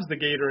stabs the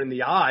Gator in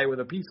the eye with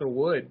a piece of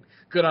wood.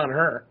 Good on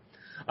her.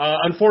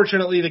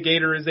 Unfortunately, the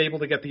Gator is able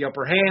to get the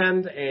upper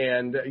hand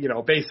and, you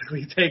know,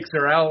 basically takes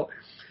her out.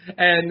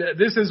 And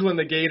this is when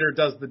the Gator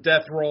does the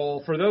death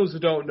roll. For those who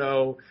don't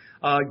know,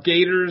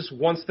 Gators,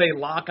 once they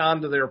lock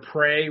onto their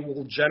prey,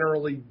 will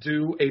generally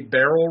do a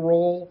barrel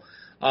roll.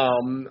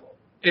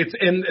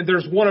 And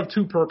there's one of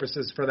two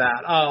purposes for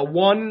that.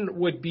 One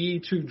would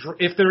be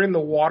if they're in the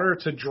water,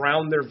 to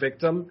drown their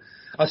victim,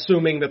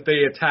 assuming that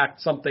they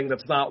attacked something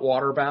that's not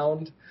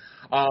waterbound.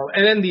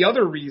 And then the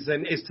other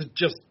reason is to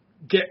just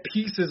get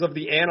pieces of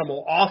the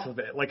animal off of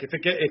it. Like if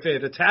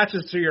it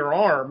attaches to your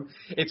arm,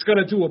 it's going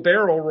to do a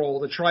barrel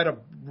roll to try to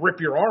rip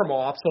your arm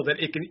off so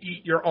that it can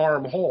eat your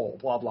arm whole,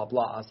 blah, blah,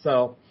 blah.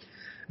 So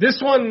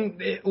this one,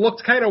 it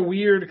looked kind of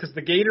weird because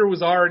the Gator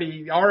was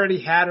already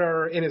had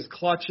her in his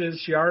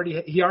clutches. He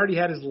already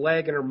had his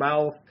leg in her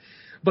mouth.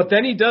 But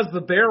then he does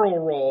the barrel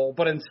roll,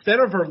 but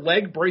instead of her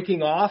leg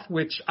breaking off,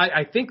 which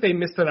I think they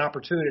missed an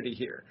opportunity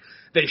here.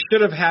 They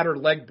should have had her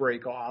leg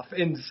break off.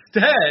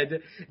 Instead,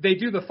 they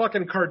do the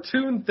fucking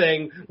cartoon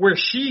thing where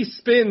she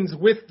spins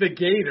with the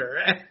Gator,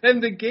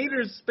 and the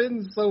Gator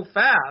spins so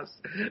fast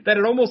that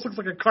it almost looks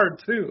like a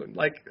cartoon.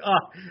 Like,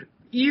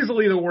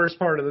 easily the worst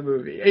part of the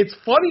movie. It's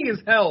funny as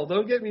hell,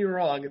 don't get me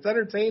wrong. It's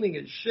entertaining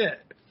as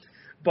shit.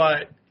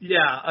 But,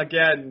 yeah,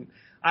 again,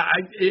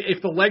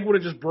 if the leg would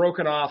have just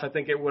broken off, I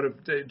think it would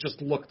have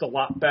just looked a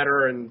lot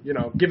better, and it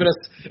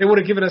would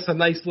have given us a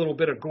nice little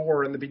bit of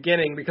gore in the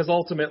beginning, because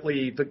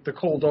ultimately the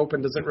cold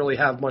open doesn't really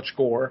have much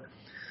gore.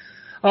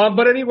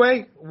 But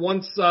anyway,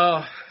 once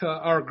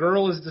our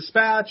girl is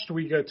dispatched,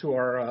 we go to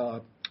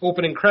our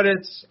opening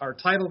credits, our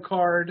title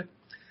card,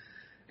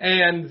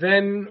 and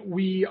then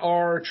we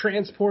are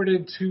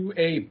transported to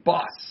a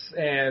bus,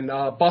 and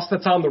a bus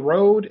that's on the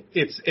road.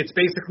 It's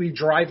basically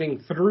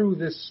driving through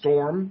this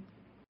storm.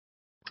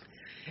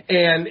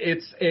 And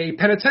it's a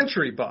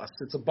penitentiary bus.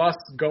 It's a bus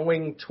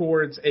going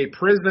towards a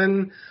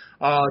prison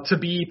to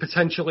be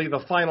potentially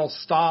the final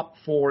stop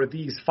for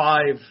these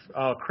 5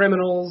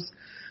 criminals.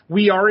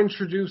 We are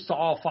introduced to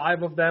all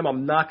 5 of them.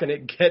 I'm not going to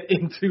get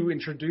into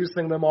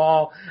introducing them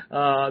all.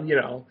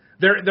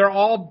 They're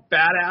all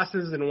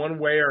badasses in one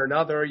way or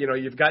another.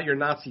 You've got your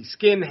Nazi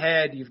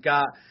skinhead. You've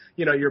got,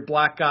 your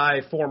black guy,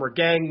 former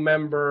gang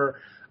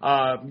member.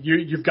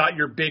 You've got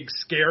your big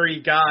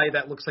scary guy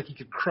that looks like he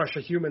could crush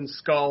a human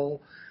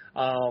skull.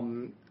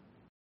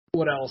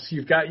 What else?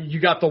 You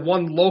got the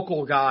one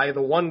local guy,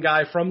 the one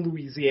guy from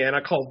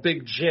Louisiana called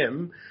Big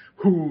Jim,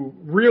 who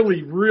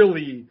really,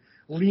 really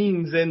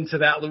leans into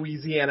that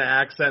Louisiana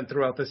accent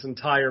throughout this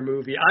entire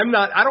movie.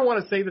 I don't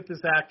want to say that this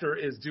actor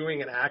is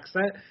doing an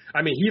accent.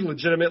 I mean, he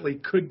legitimately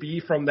could be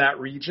from that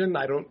region.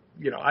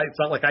 It's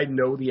not like I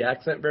know the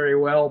accent very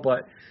well,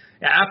 but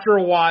after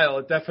a while,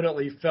 it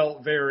definitely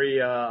felt very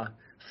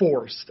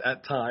forced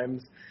at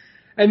times.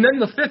 And then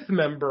the 5th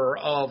member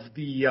of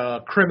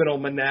the criminal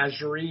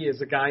menagerie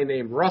is a guy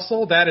named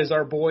Russell. That is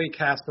our boy,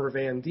 Casper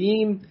Van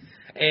Dien.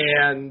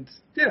 And,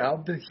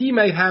 he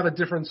may have a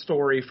different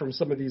story from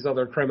some of these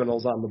other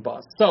criminals on the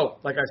bus. So,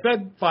 like I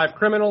said, 5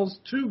 criminals,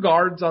 2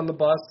 guards on the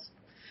bus.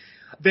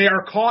 They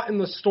are caught in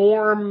the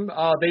storm.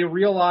 They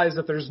realize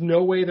that there's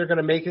no way they're going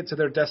to make it to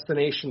their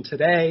destination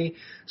today.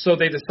 So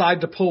they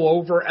decide to pull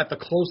over at the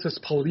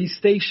closest police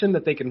station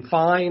that they can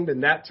find.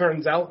 And that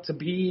turns out to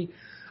be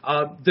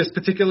this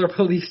particular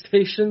police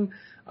station.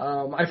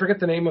 I forget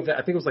the name of it. I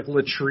think it was like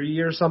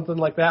Latree or something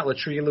like that.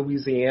 Latree,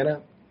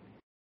 Louisiana.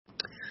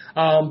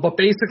 But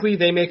basically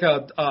they make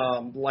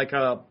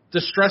a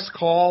distress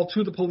call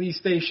to the police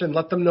station,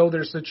 let them know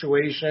their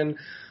situation.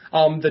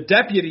 The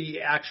deputy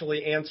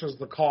actually answers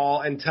the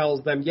call and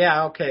tells them,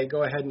 yeah, okay,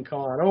 go ahead and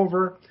call on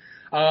over.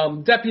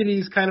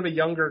 Deputy's kind of a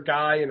younger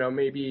guy,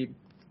 maybe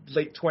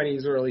late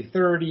 20s, early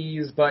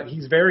 30s, but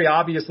he's very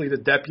obviously the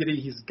deputy.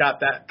 He's got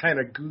that kind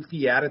of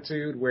goofy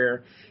attitude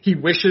where he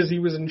wishes he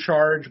was in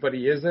charge, but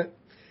he isn't.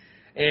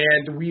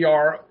 And we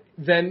are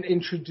then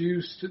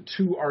introduced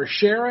to our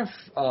sheriff,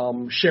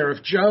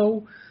 Sheriff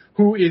Joe,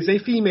 who is a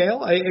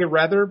female,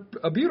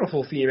 a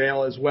beautiful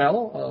female as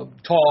well,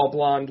 a tall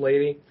blonde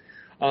lady.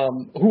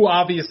 Who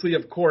obviously,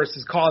 of course,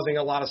 is causing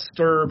a lot of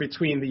stir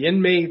between the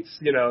inmates.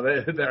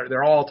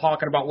 They're all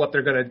talking about what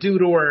they're going to do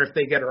to her if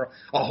they get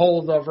a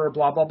hold of her,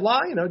 blah, blah, blah,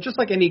 just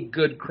like any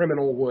good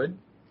criminal would.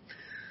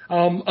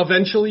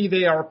 Eventually,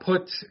 they are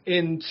put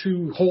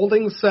into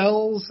holding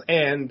cells,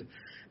 and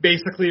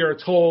basically are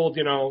told,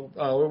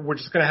 we're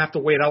just going to have to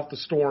wait out the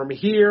storm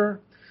here.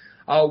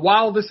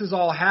 While this is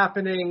all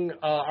happening,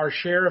 our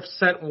sheriff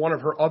sent one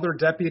of her other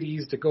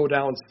deputies to go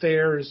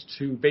downstairs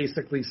to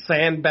basically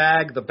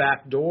sandbag the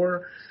back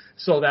door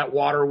so that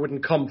water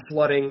wouldn't come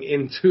flooding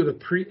into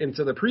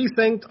the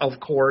precinct. Of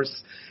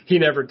course, he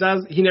never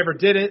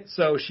did it,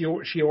 so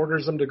she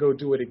orders him to go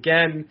do it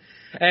again.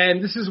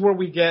 And this is where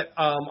we get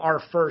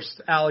our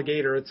first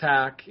alligator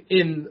attack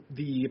in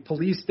the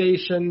police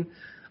station.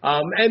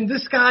 And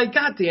this guy,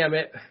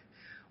 goddammit,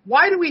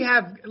 why do we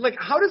have,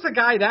 how does a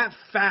guy that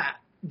fat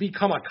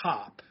become a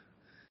cop?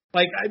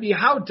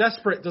 How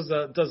desperate does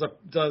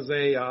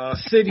a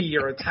city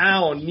or a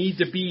town need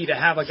to be to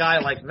have a guy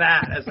like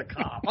that as a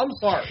cop? I'm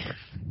sorry.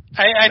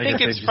 I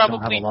think it's probably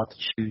don't have a lot to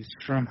choose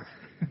from.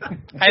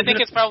 I think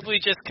it's probably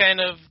just kind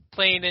of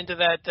playing into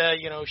that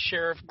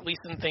Sheriff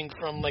Gleason thing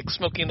from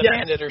Smokey and the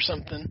Bandit or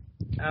something.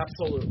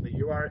 Absolutely,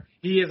 you are.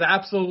 He is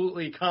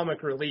absolutely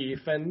comic relief,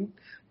 and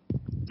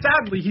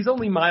sadly, he's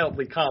only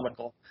mildly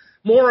comical.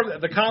 More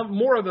of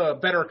the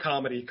better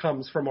comedy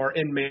comes from our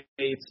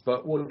inmates,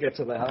 but we'll get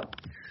to that.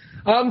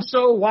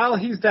 So while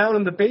he's down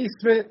in the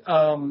basement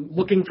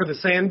looking for the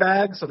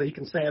sandbag so that he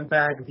can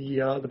sandbag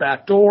the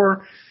back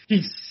door,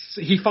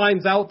 he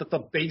finds out that the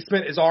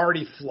basement is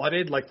already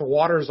flooded, the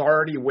water's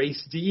already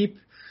waist deep.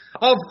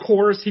 Of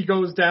course, he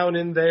goes down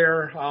in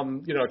there,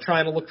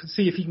 trying to look to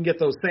see if he can get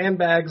those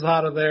sandbags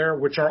out of there,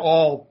 which are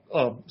all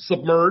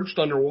submerged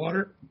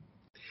underwater.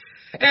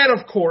 And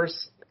of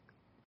course,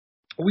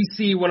 we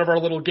see one of our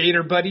little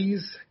gator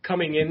buddies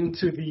coming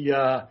into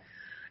the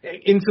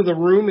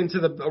room in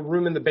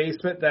the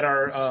basement that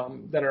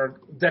our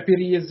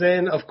deputy is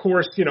in. Of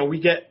course, we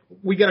get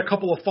a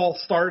couple of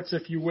false starts,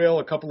 if you will,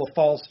 a couple of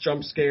false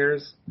jump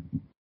scares.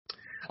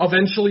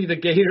 Eventually, the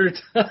gator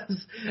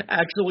does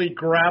actually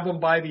grab him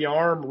by the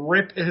arm,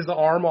 rip his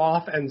arm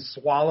off, and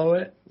swallow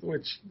it,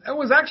 which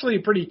was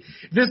actually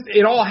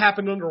it all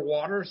happened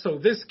underwater, so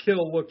this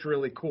kill looked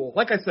really cool.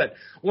 Like I said,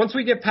 once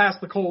we get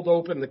past the cold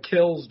open, the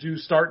kills do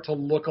start to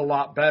look a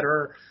lot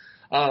better.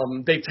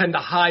 They tend to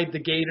hide the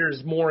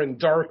gators more in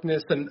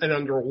darkness and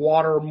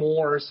underwater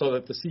more so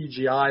that the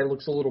CGI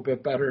looks a little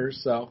bit better.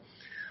 So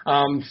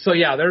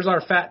yeah, there's our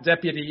fat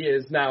deputy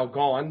is now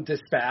gone,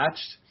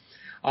 dispatched.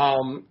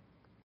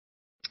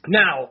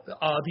 Now,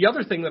 the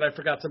other thing that I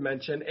forgot to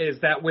mention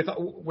is that with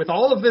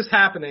all of this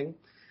happening,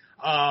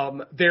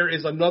 there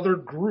is another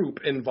group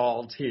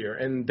involved here,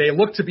 and they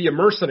look to be a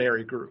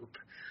mercenary group.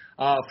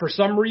 For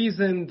some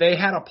reason, they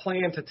had a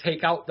plan to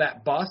take out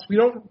that bus. We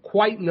don't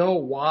quite know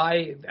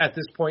why at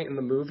this point in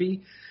the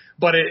movie,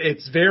 but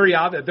it's very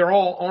obvious. They're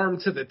all armed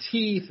to the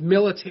teeth,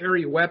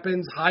 military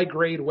weapons,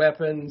 high-grade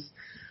weapons,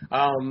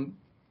 and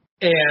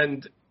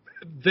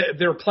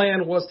their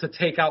plan was to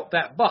take out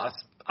that bus.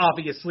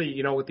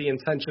 Obviously, with the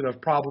intention of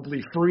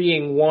probably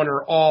freeing one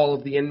or all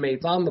of the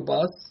inmates on the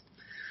bus.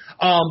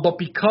 But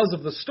because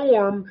of the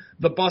storm,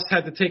 the bus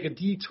had to take a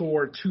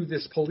detour to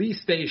this police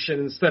station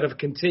instead of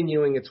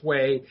continuing its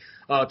way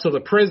to the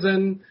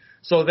prison.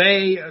 So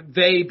they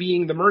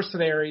being the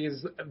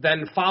mercenaries,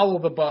 then follow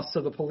the bus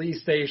to the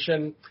police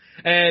station.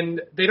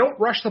 And they don't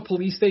rush the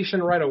police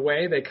station right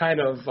away. They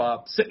kind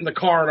of sit in the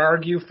car and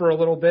argue for a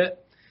little bit.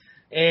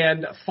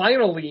 And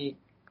finally,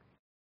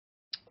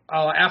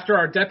 after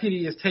our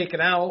deputy is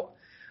taken out,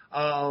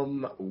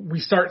 we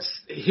start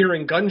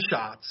hearing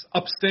gunshots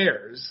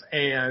upstairs,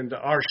 and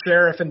our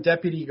sheriff and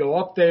deputy go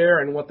up there,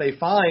 and what they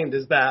find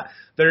is that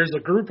there's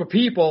a group of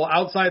people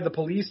outside the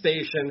police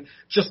station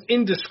just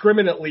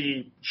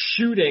indiscriminately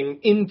shooting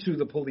into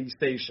the police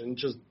station,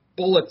 just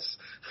bullets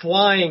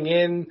flying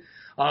in.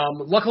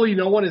 Luckily,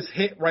 no one is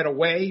hit right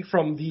away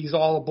from these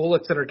all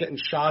bullets that are getting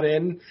shot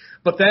in,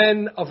 but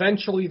then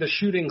eventually the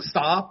shooting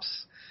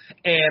stops.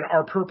 And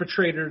our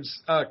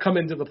perpetrators come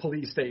into the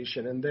police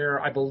station, and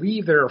I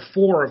believe there are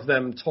 4 of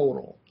them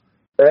total.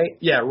 Right?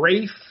 Yeah,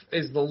 Rafe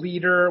is the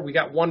leader. We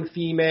got 1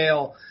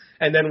 female,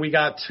 and then we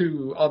got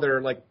 2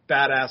 other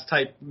badass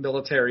type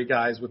military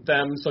guys with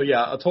them. So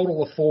yeah, a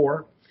total of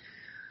 4.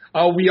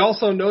 We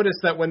also noticed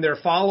that when they're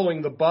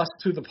following the bus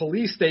to the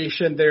police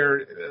station,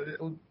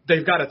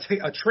 they've got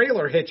a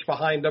trailer hitch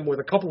behind them with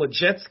a couple of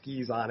jet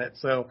skis on it.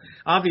 So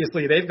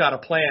obviously they've got a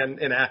plan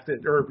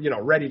enacted or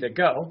ready to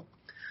go.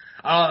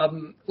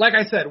 Like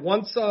I said,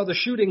 once the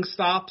shooting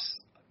stops,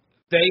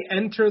 they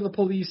enter the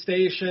police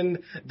station.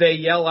 They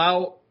yell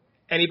out,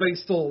 anybody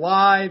still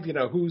alive?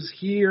 Who's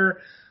here?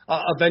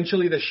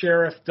 Eventually, the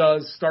sheriff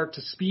does start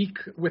to speak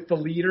with the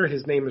leader.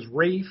 His name is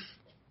Rafe.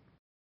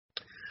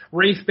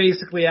 Rafe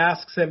basically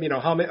asks him,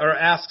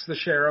 asks the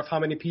sheriff how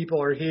many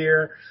people are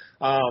here,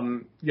 how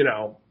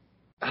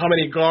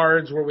many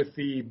guards were with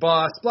the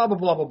bus, blah, blah,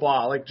 blah, blah,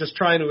 blah. Just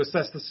trying to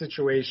assess the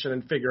situation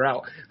and figure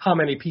out how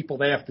many people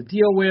they have to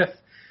deal with.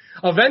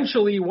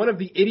 Eventually, one of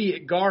the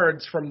idiot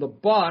guards from the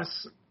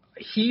bus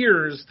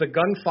hears the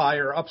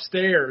gunfire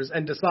upstairs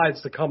and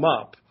decides to come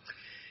up.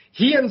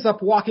 He ends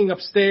up walking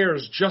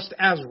upstairs just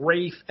as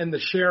Rafe and the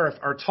sheriff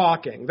are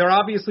talking. They're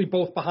obviously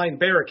both behind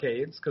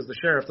barricades because the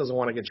sheriff doesn't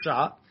want to get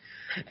shot.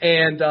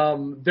 And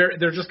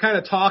they're just kind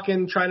of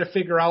talking, trying to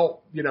figure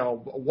out,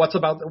 what's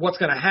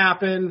going to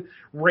happen.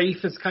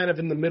 Rafe is kind of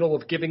in the middle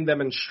of giving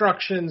them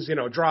instructions,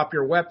 drop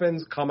your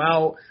weapons, come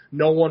out,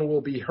 no one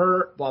will be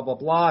hurt, blah, blah,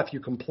 blah, if you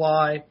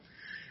comply.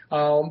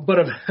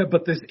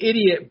 But this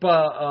idiot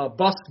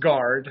bus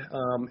guard,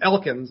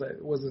 Elkins,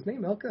 was his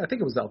name Elkins? I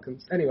think it was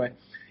Elkins. Anyway,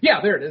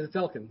 yeah, there it is. It's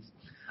Elkins.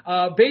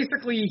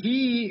 Basically,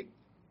 he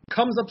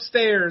comes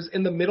upstairs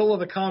in the middle of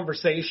the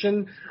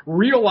conversation,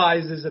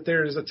 realizes that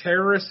there's a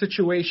terrorist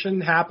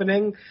situation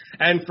happening,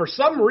 and for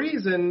some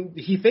reason,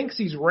 he thinks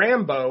he's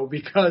Rambo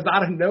because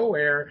out of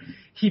nowhere,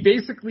 he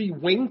basically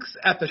winks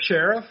at the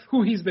sheriff,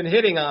 who he's been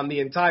hitting on the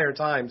entire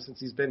time since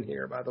he's been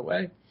here, by the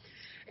way,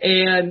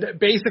 and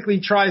basically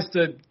tries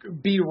to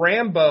be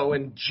Rambo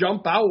and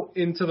jump out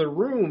into the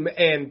room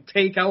and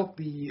take out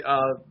the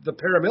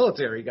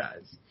paramilitary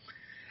guys.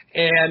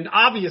 And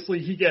obviously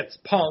he gets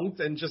punked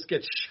and just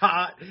gets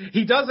shot.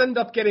 He does end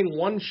up getting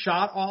one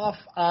shot off,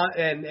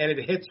 and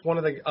it hits one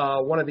of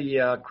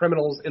the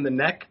criminals in the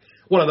neck,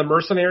 one of the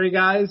mercenary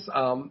guys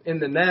in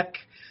the neck.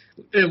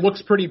 It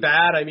looks pretty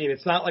bad. I mean,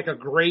 it's not like a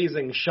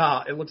grazing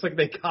shot. It looks like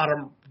they got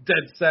him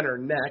dead center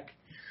neck.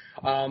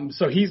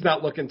 So he's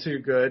not looking too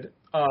good.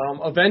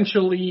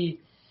 Eventually,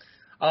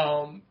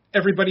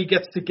 everybody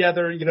gets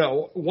together.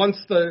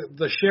 Once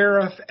the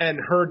sheriff and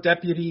her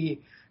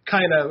deputy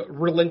kind of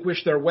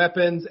relinquish their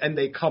weapons and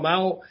they come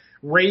out,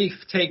 Rafe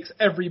takes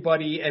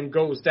everybody and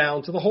goes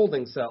down to the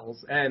holding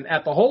cells. And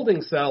at the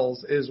holding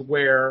cells is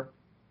where,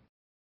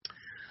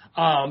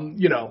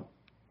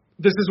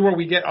 this is where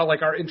we get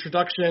our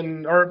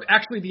introduction, or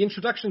actually the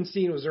introduction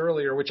scene was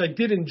earlier, which I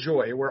did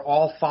enjoy, where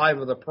all 5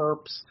 of the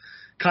perps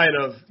kind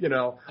of,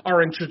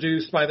 are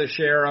introduced by the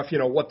sheriff,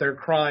 what their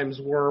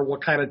crimes were,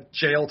 what kind of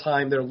jail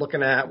time they're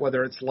looking at,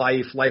 whether it's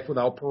life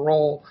without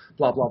parole,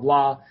 blah, blah,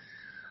 blah.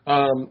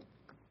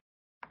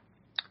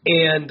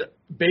 And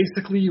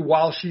basically,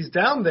 while she's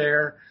down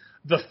there,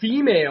 the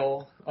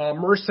female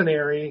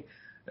mercenary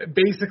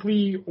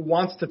basically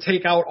wants to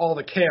take out all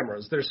the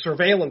cameras. There's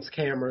surveillance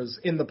cameras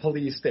in the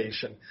police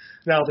station.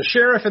 Now, the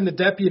sheriff and the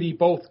deputy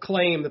both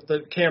claim that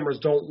the cameras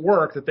don't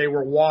work, that they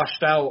were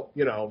washed out,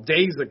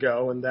 days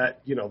ago, and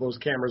that, those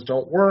cameras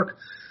don't work.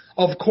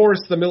 Of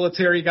course, the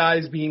military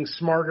guys, being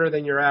smarter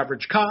than your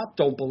average cop,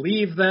 don't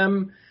believe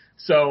them.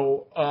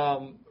 So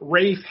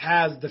Rafe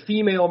has the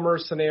female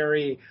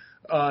mercenary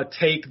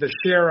take the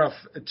sheriff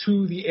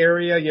to the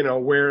area,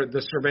 where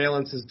the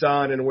surveillance is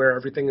done and where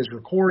everything is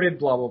recorded,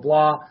 blah, blah,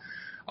 blah.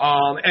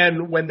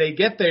 And when they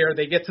get there,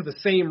 they get to the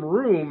same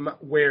room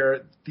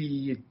where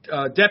the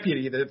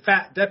deputy, the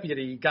fat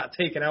deputy, got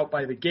taken out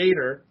by the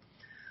gator.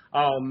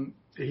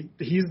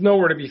 He's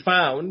nowhere to be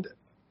found,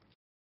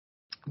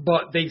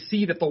 but they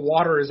see that the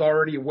water is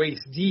already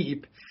waist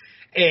deep.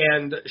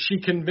 And she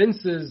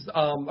convinces,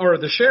 or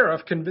the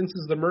sheriff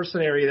convinces the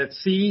mercenary that,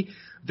 see,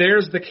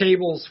 there's the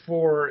cables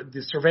for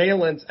the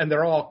surveillance, and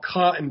they're all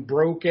cut and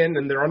broken,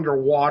 and they're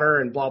underwater,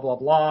 and blah, blah,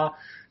 blah.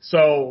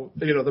 So,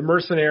 the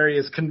mercenary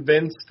is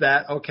convinced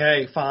that,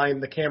 okay, fine,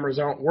 the cameras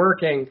aren't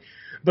working.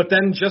 But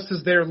then just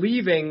as they're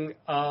leaving,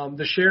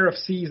 the sheriff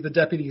sees the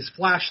deputy's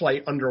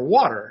flashlight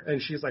underwater,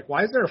 and she's like,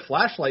 why is there a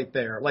flashlight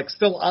there?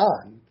 Still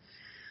on.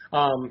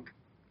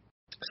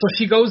 So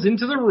she goes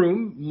into the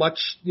room, much,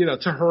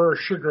 to her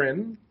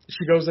chagrin.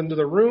 She goes into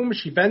the room.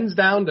 She bends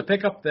down to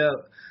pick up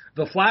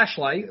the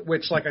flashlight,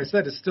 which, like I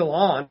said, is still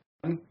on.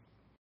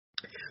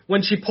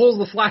 When she pulls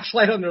the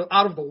flashlight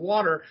out of the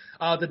water,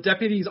 the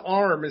deputy's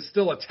arm is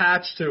still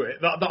attached to it.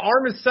 The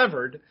arm is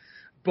severed,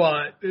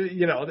 but,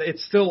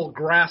 it's still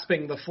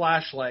grasping the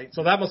flashlight.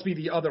 So that must be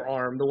the other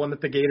arm, the one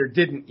that the gator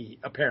didn't eat,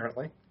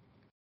 apparently.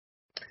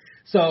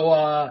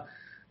 So,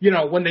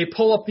 when they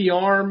pull up the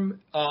arm,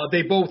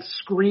 they both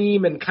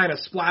scream and kind of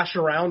splash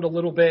around a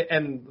little bit.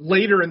 And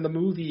later in the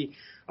movie,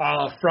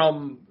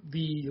 from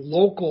the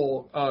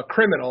local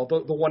criminal,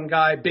 the one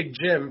guy, Big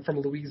Jim from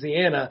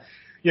Louisiana,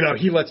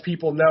 he lets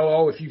people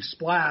know, if you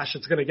splash,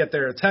 it's going to get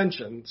their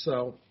attention.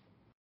 So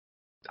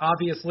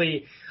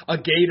obviously, a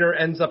gator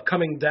ends up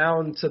coming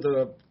down to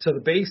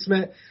the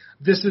basement.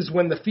 This is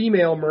when the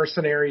female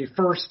mercenary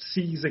first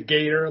sees a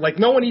gator.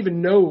 No one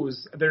even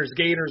knows there's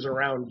gators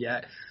around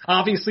yet.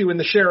 Obviously, when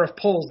the sheriff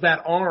pulls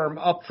that arm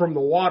up from the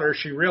water,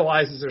 she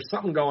realizes there's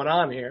something going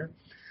on here.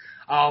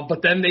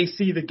 But then they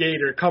see the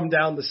gator come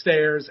down the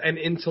stairs and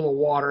into the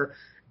water.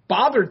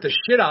 Bothered the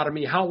shit out of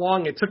me how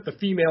long it took the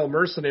female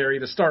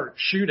mercenary to start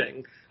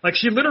shooting.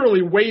 She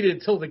literally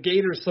waited till the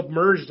gator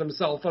submerged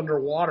himself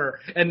underwater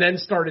and then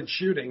started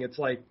shooting. It's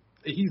like,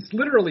 he's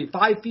literally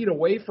 5 feet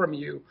away from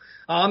you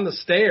on the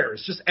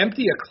stairs. Just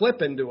empty a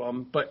clip into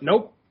him. But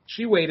nope,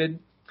 she waited.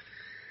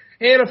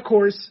 And, of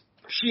course,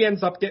 she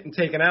ends up getting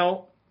taken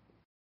out.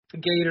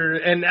 Gator,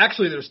 and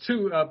actually there's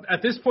 2,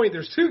 at this point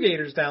there's 2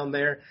 gators down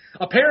there.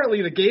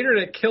 Apparently the gator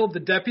that killed the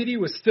deputy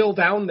was still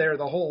down there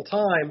the whole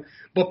time,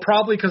 but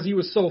probably because he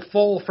was so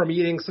full from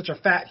eating such a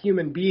fat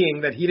human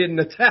being that he didn't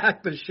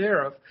attack the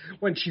sheriff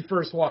when she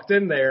first walked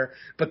in there.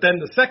 But then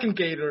the second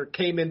gator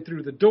came in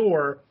through the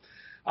door,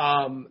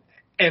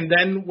 And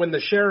then when the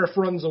sheriff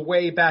runs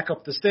away back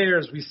up the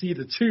stairs, we see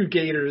the two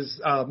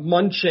gators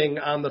munching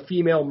on the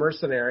female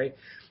mercenary.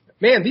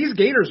 Man, these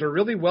gators are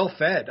really well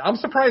fed. I'm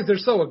surprised they're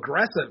so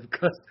aggressive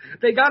because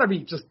they got to be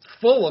just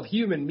full of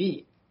human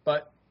meat.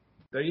 But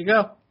there you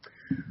go.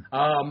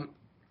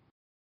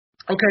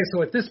 Okay,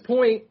 so at this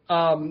point,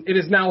 it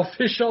is now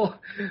official.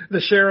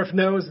 The sheriff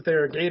knows that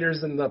there are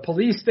gators in the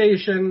police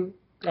station.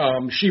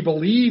 She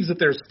believes that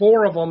there's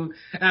 4 of them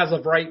as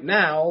of right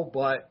now,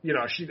 but,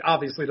 she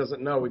obviously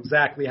doesn't know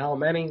exactly how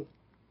many.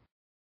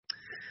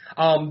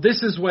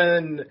 This is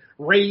when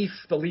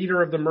Rafe, the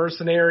leader of the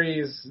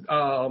mercenaries,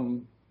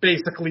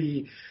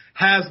 basically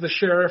has the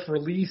sheriff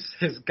release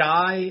his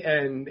guy,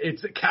 and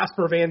it's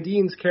Casper Van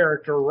Dien's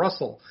character,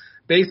 Russell.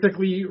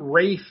 Basically,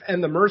 Rafe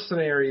and the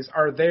mercenaries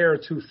are there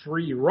to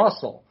free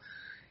Russell.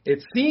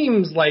 It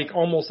seems like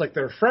almost like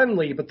they're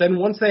friendly, but then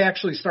once they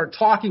actually start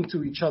talking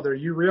to each other,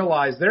 you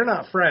realize they're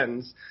not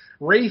friends.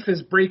 Rafe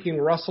is breaking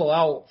Russell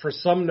out for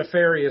some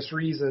nefarious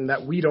reason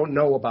that we don't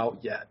know about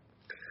yet.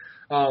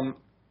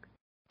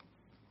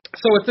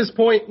 So at this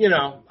point,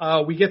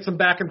 we get some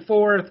back and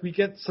forth. We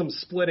get some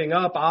splitting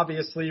up.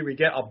 Obviously, we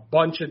get a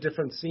bunch of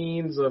different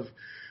scenes of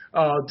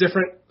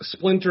different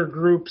splinter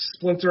groups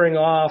splintering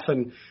off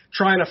and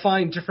trying to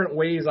find different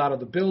ways out of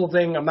the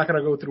building. I'm not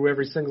going to go through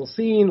every single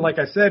scene. Like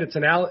I said, it's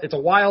a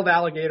wild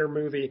alligator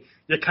movie.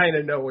 You kind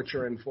of know what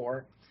you're in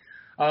for.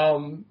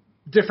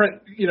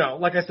 Different,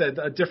 like I said,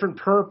 different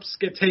perps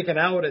get taken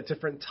out at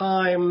different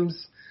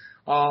times.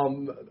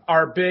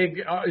 Our big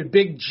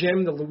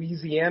Jim, the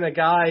Louisiana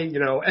guy,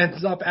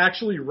 ends up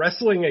actually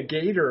wrestling a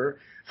gator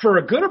for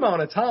a good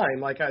amount of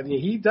time.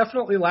 He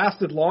definitely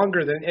lasted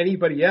longer than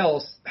anybody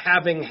else,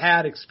 having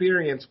had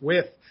experience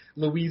with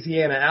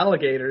Louisiana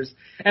alligators.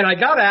 And I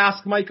got to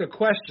ask Mike a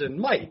question.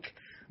 Mike,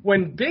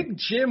 when Big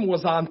Jim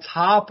was on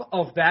top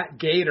of that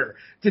gator,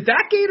 did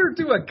that gator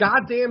do a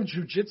goddamn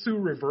jiu-jitsu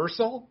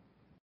reversal?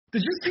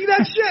 Did you see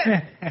that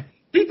shit?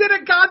 He did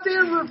a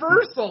goddamn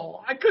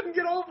reversal. I couldn't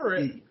get over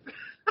it.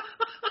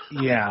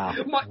 Yeah,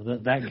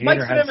 that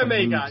gator had some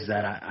MMA moves guy.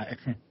 that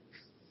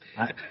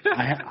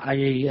I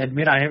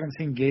admit I haven't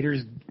seen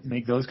gators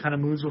make those kind of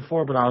moves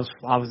before, but I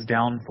was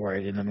down for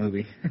it in the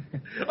movie.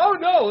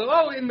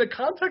 In the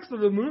context of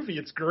the movie,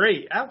 it's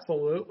great,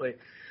 absolutely.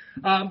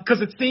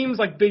 Because it seems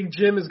like Big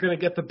Jim is going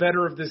to get the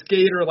better of this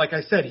gator. Like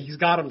I said, he's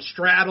got him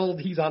straddled,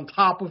 he's on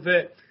top of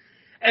it.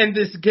 And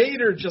this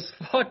gator just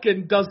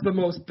fucking does the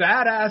most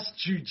badass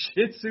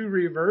jiu-jitsu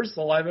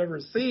reversal I've ever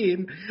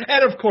seen.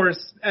 And, of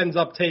course, ends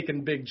up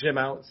taking Big Jim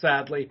out,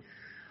 sadly,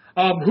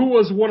 who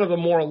was one of the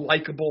more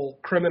likable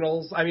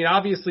criminals. I mean,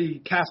 obviously,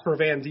 Casper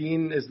Van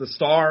Dien is the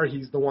star.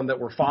 He's the one that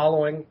we're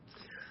following.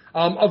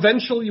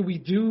 Eventually, we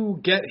do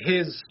get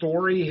his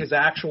story, his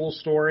actual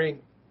story.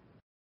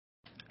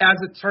 As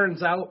it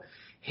turns out,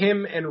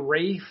 him and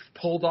Rafe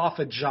pulled off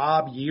a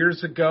job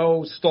years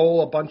ago,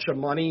 stole a bunch of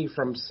money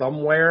from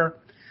somewhere.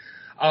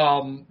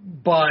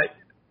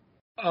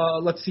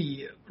 Let's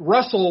see,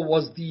 Russell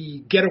was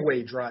the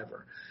getaway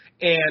driver.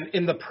 And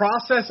in the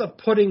process of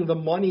putting the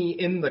money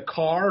in the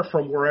car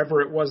from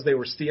wherever it was they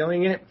were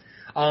stealing it,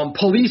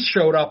 police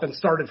showed up and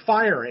started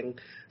firing.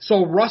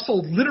 So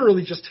Russell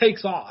literally just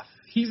takes off.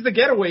 He's the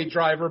getaway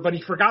driver, but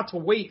he forgot to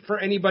wait for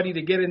anybody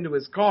to get into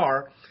his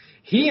car.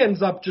 He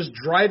ends up just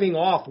driving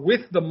off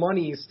with the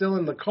money still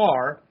in the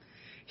car.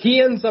 He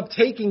ends up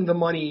taking the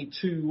money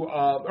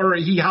or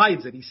he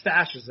hides it. He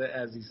stashes it,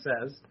 as he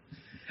says.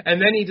 And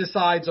then he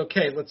decides,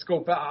 okay, let's go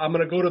back. I'm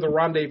going to go to the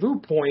rendezvous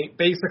point,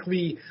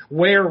 basically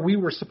where we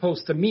were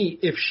supposed to meet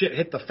if shit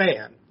hit the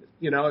fan.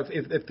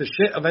 If the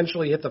shit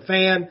eventually hit the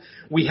fan,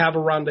 we have a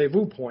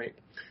rendezvous point.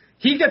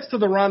 He gets to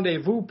the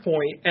rendezvous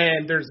point,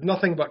 and there's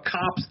nothing but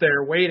cops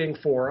there waiting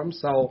for him.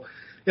 So,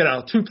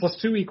 2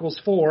 + 2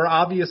 = 4.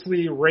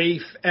 Obviously,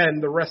 Rafe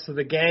and the rest of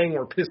the gang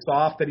were pissed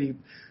off that he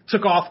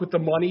took off with the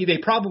money. They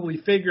probably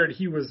figured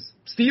he was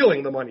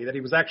stealing the money, that he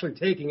was actually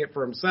taking it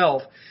for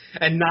himself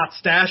and not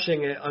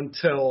stashing it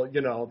until,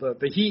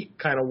 the heat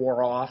kind of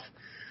wore off.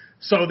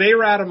 So they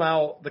rat him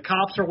out. The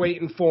cops are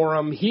waiting for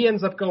him. He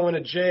ends up going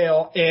to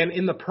jail. And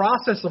in the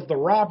process of the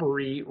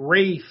robbery,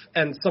 Rafe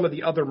and some of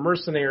the other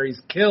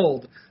mercenaries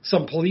killed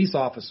some police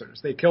officers.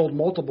 They killed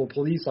multiple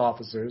police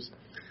officers.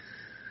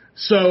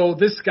 So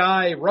this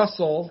guy,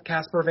 Russell,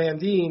 Casper Van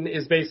Dien,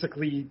 is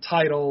basically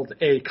titled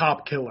a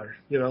cop killer.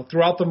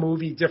 Throughout the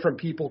movie, different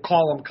people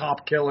call him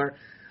cop killer.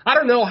 I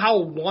don't know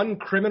how one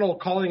criminal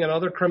calling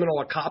another criminal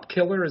a cop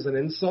killer is an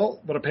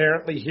insult, but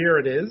apparently here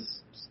it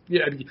is.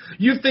 Yeah,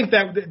 you'd think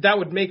that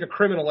would make a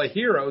criminal a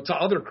hero to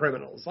other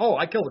criminals. Oh,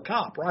 I killed a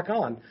cop, rock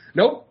on.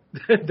 Nope,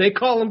 they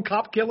call him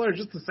cop killer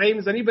just the same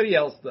as anybody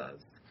else does.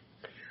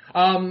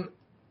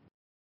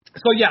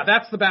 So yeah,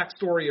 that's the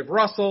backstory of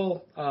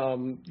Russell.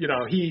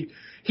 He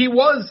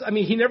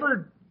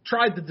never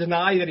tried to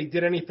deny that he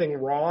did anything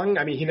wrong.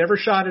 I mean, he never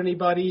shot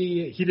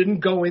anybody. He didn't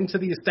go into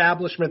the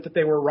establishment that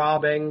they were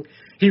robbing.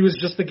 He was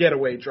just the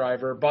getaway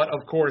driver. But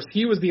of course,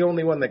 he was the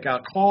only one that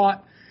got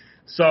caught.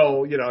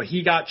 So,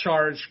 he got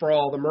charged for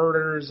all the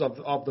murders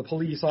of the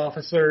police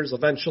officers,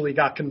 eventually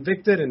got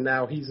convicted, and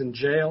now he's in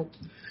jail.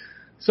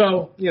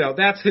 So,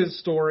 that's his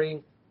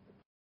story.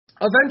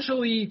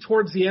 Eventually,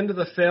 towards the end of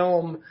the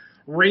film,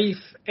 Rafe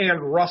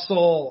and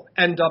Russell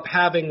end up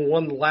having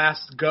one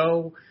last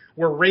go,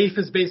 where Rafe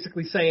is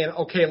basically saying,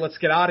 okay, let's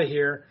get out of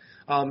here.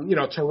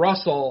 To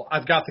Russell,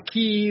 I've got the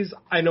keys.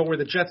 I know where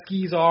the jet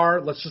skis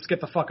are. Let's just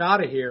get the fuck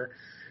out of here.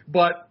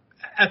 But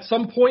at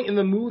some point in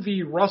the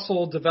movie,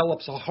 Russell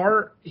develops a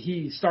heart.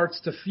 He starts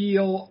to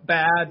feel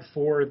bad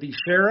for the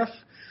sheriff.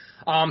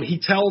 He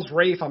tells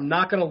Rafe, I'm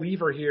not going to leave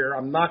her here.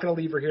 I'm not going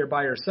to leave her here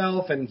by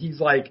herself. And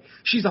he's like,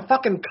 she's a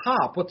fucking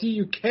cop. What do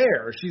you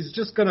care? She's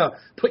just going to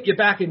put you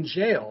back in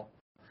jail.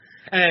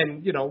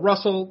 And,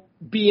 Russell,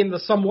 being the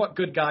somewhat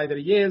good guy that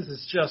he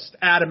is just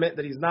adamant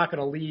that he's not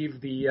going to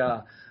leave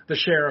the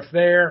sheriff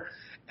there.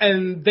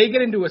 And they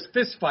get into a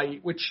fist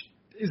fight, which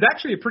is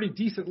actually a pretty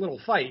decent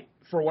little fight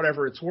for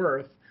whatever it's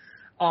worth.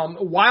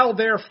 While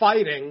they're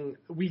fighting,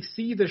 we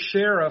see the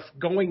sheriff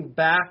going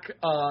back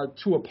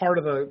to a part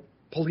of the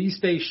police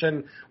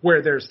station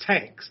where there's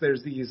tanks.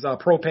 There's these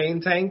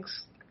propane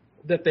tanks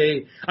that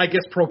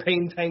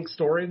propane tank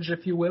storage,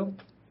 if you will.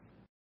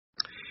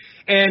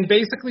 And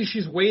basically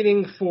she's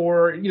waiting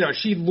for,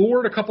 she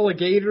lured a couple of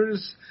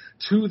gators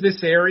to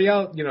this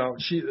area.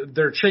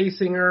 They're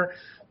chasing her.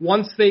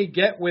 Once they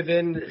get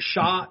within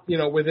shot,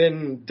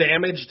 within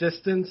damage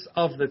distance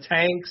of the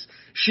tanks,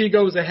 she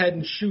goes ahead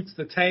and shoots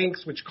the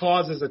tanks, which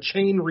causes a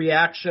chain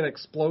reaction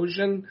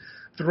explosion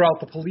throughout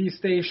the police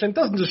station. It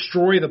doesn't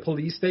destroy the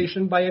police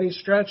station by any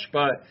stretch,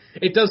 but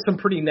it does some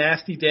pretty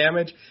nasty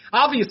damage.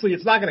 Obviously,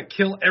 it's not going to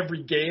kill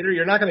every gator.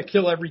 You're not going to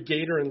kill every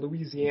gator in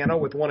Louisiana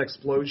with one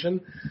explosion,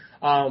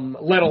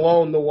 let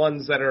alone the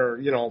ones that are,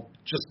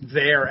 just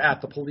there at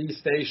the police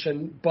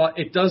station. But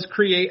it does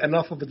create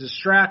enough of a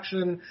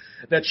distraction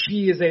that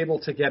she is able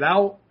to get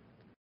out.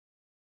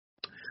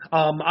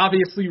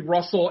 Obviously,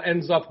 Russell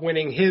ends up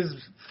winning his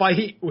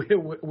fight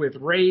with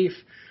Rafe.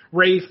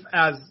 Rafe,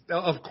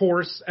 of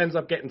course, ends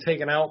up getting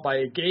taken out by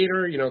a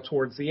gator,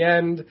 towards the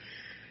end.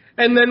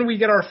 And then we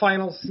get our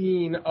final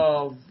scene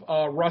of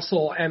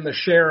Russell and the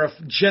sheriff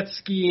jet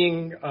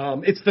skiing.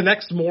 It's the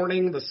next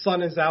morning. The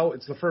sun is out.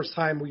 It's the first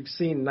time we've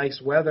seen nice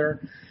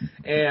weather.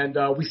 And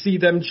we see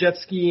them jet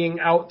skiing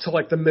out to,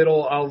 the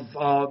middle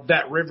of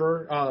that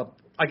river.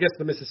 I guess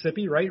the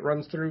Mississippi, right?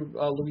 Runs through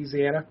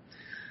Louisiana.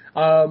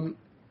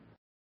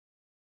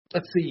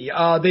 Let's see.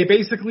 They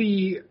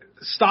basically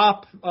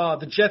stop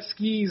the jet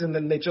skis, and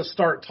then they just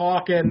start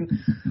talking.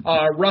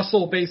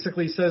 Russell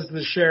basically says to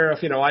the sheriff,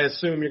 I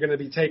assume you're going to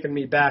be taking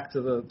me back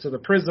to the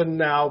prison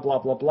now, blah,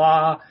 blah,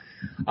 blah.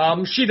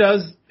 She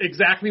does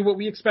exactly what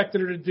we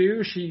expected her to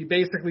do. She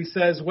basically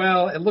says,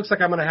 well, it looks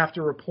like I'm going to have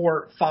to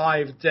report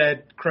 5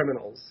 dead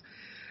criminals.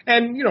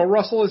 And,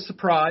 Russell is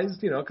surprised,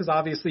 because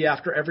obviously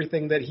after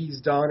everything that he's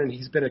done and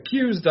he's been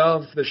accused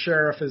of, the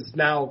sheriff is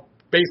now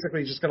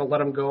basically just going to let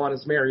him go on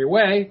his merry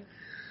way.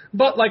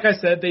 But like I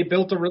said, they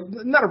built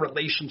not a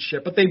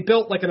relationship, but they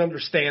built an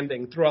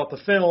understanding throughout the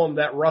film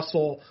that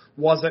Russell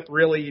wasn't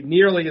really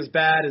nearly as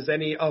bad as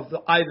any of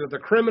either the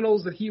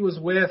criminals that he was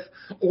with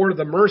or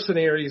the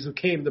mercenaries who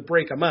came to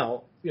break him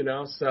out,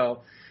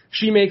 So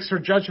she makes her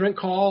judgment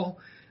call.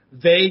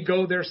 They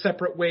go their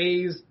separate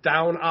ways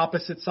down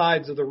opposite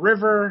sides of the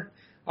river.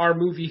 Our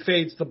movie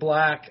fades to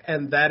black,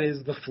 and that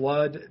is The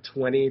Flood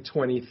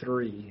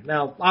 2023.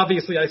 Now,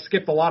 obviously, I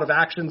skipped a lot of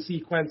action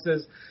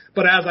sequences,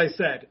 but as I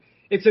said,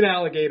 it's an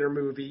alligator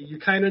movie. You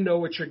kind of know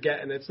what you're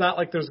getting. It's not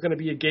like there's going to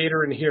be a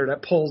gator in here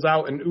that pulls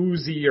out an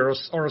Uzi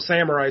or a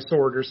samurai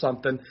sword or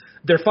something.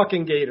 They're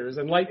fucking gators.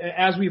 And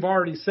as we've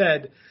already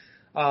said,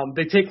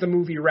 they take the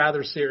movie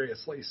rather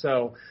seriously.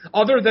 So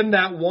other than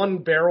that one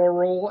barrel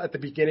roll at the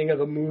beginning of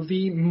the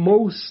movie,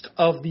 most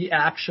of the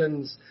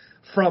actions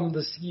from the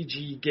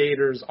CG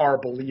gators are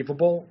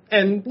believable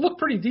and look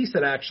pretty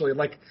decent, actually.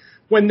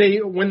 When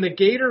the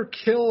gator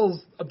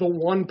kills the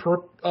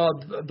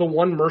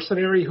one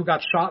mercenary who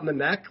got shot in the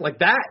neck,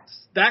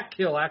 that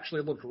kill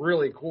actually looked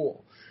really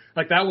cool.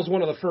 That was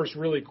one of the first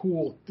really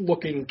cool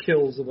looking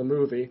kills of the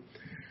movie.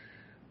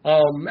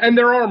 And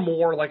there are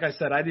more. Like I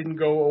said, I didn't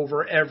go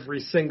over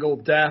every single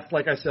death.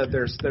 Like I said,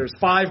 there's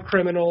 5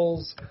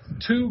 criminals,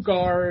 2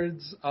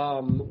 guards,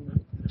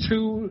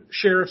 2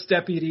 sheriff's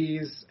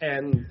deputies,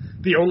 and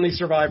the only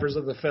survivors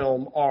of the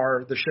film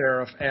are the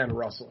sheriff and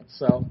Russell.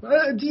 So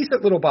a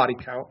decent little body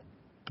count.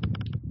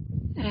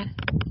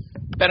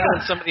 Better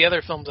than some of the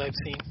other films I've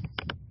seen.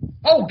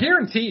 Oh,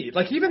 guaranteed.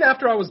 Even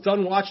after I was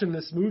done watching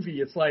this movie,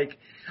 it's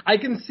I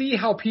can see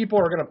how people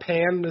are going to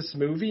pan this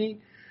movie.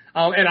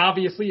 And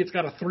obviously it's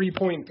got a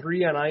 3.3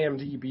 on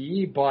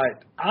IMDb,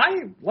 but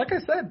like I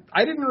said,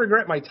 I didn't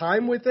regret my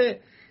time with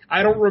it.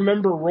 I don't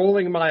remember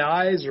rolling my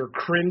eyes or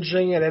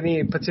cringing at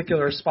any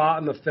particular spot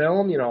in the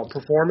film.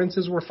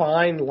 Performances were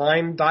fine.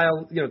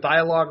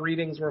 Dialogue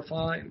readings were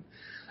fine.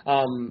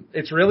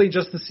 It's really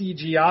just the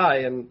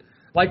CGI. And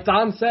like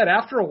Don said,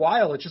 after a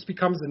while, it just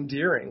becomes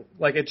endearing.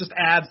 It just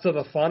adds to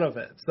the fun of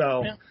it.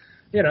 So,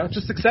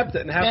 just accept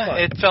it and have fun.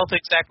 It felt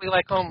exactly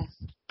like home.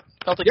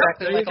 Felt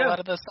exactly like a lot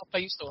of the stuff I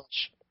used to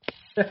watch.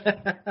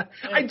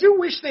 I do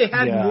wish they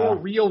had more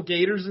real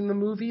gators in the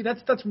movie.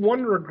 That's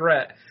one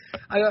regret.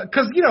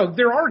 Because,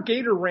 there are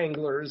gator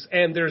wranglers,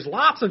 and there's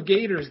lots of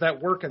gators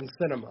that work in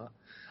cinema.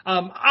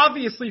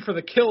 Obviously, for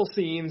the kill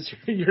scenes,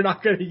 you're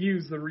not going to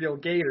use the real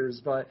gators,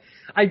 but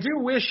I do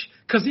wish,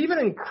 because even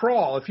in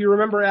Crawl, if you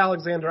remember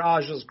Alexander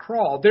Aja's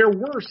Crawl, there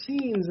were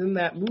scenes in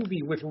that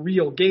movie with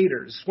real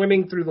gators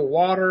swimming through the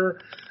water,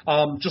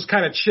 just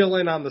kind of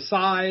chilling on the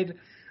side.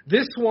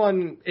 This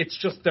one, it's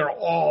just they're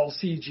all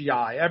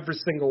CGI, every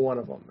single one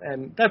of them,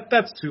 and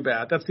that's too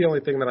bad. That's the only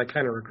thing that I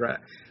kind of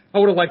regret. I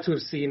would have liked to have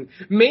seen,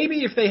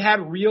 maybe if they had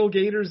real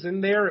gators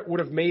in there, it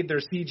would have made their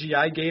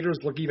CGI gators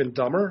look even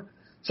dumber.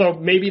 So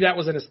maybe that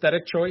was an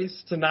aesthetic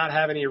choice to not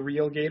have any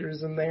real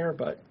gators in there,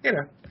 but,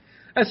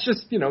 that's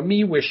just,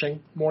 me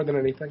wishing more than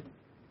anything.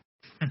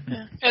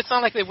 Yeah. It's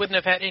not like they wouldn't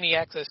have had any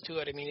access to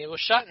it. I mean, it was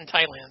shot in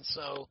Thailand,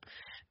 so...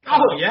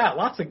 Oh, yeah,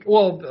 lots of...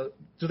 Well,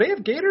 do they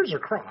have gators or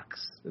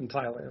crocs in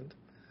Thailand?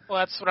 Well,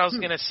 that's what I was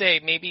going to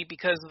say. Maybe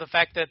because of the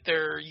fact that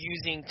they're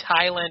using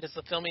Thailand as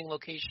the filming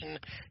location,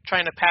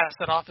 trying to pass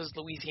that off as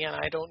Louisiana,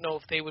 I don't know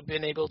if they would have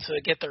been able to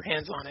get their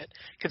hands on it,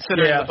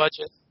 considering the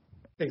budget.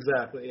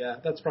 Exactly, yeah.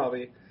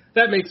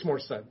 That makes more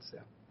sense,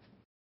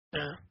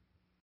 Yeah.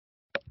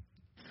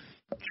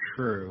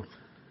 True.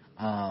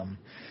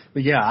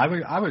 But yeah,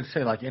 I would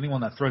say, like,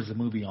 anyone that throws the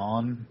movie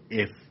on,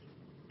 if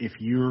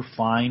you're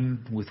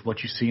fine with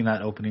what you see in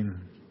that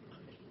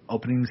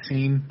opening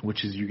scene,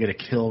 which is you get a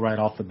kill right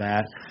off the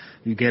bat,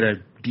 you get a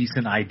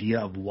decent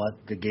idea of what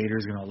the gator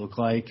is going to look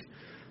like.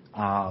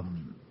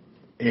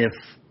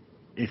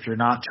 If you're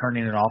not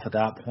turning it off at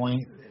that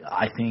point,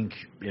 I think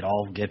it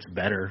all gets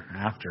better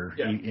after,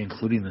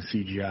 including the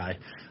CGI.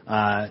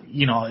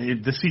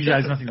 The CGI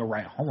is nothing to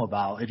write home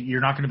about. You're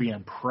not going to be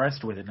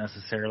impressed with it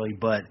necessarily,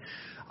 but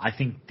I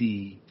think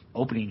the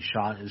opening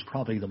shot is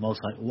probably the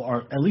most,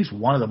 or at least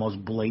one of the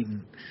most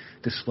blatant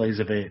displays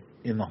of it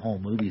in the whole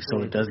movie,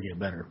 so it does get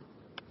better.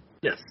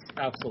 Yes,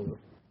 absolutely.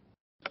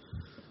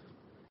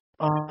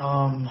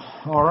 All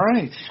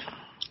right.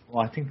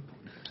 Well, I think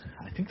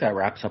that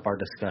wraps up our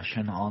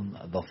discussion on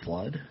The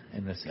Flood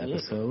in this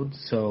episode.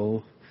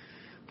 So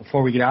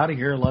before we get out of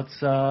here, let's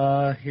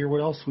hear what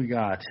else we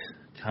got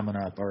coming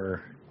up,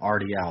 or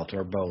already out,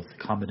 or both,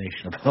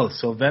 combination of both.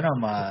 So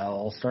Venom,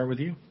 I'll start with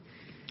you.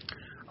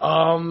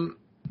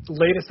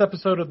 Latest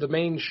episode of the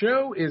main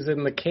show is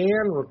in the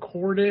can,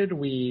 recorded.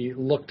 We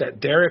looked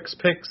at Derek's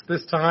picks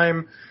this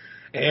time,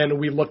 and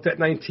we looked at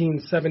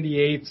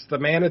 1978's The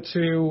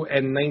Manitou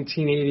and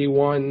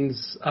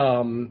 1981's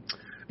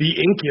The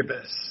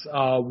Incubus.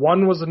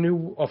 One was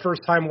a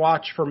first-time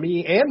watch for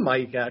me and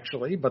Mike,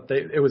 actually, but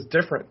it was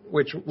different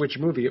which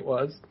movie it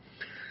was.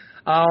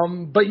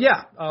 But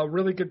yeah, a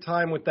really good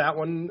time with that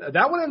one.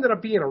 That one ended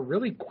up being a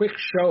really quick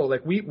show.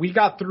 Like we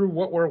got through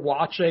what we're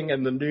watching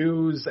and the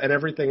news and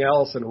everything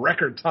else in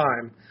record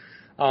time.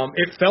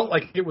 It felt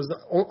like it was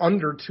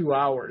under 2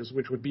 hours,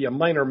 which would be a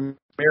minor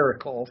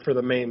miracle for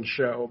the main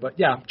show. But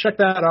yeah, check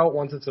that out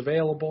once it's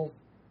available.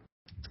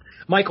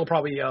 Mike will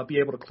probably be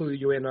able to clue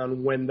you in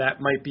on when that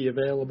might be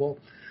available.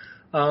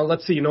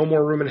 Let's see. No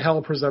More Room in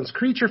Hell presents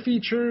Creature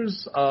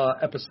Features,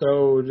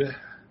 episode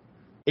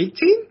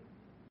 18?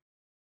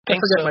 I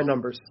forget my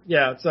numbers.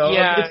 Yeah, so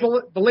it's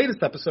the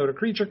latest episode of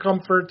Creature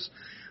Comforts,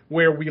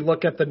 where we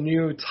look at the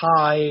new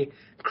Thai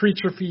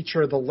creature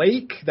feature, The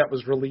Lake, that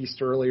was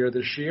released earlier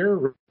this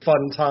year.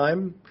 Fun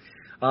time.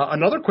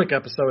 Another quick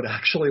episode,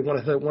 actually, one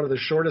of the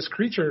shortest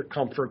Creature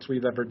Comforts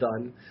we've ever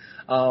done.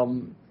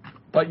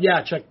 But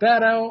yeah, check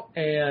that out.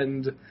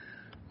 And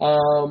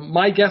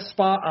my guest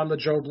spot on the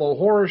Joe Blow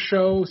Horror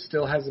Show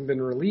still hasn't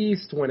been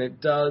released. When it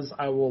does,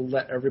 I will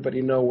let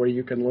everybody know where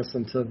you can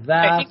listen to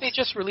that. I think they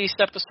just released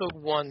episode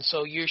 1,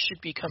 so yours should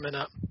be coming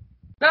up.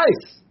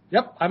 Nice.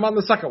 Yep, I'm on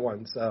the second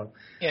one. So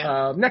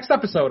next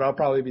episode, I'll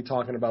probably be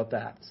talking about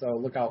that. So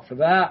look out for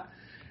that.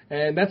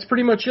 And that's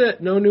pretty much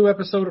it. No new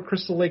episode of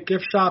Crystal Lake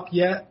Gift Shop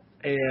yet.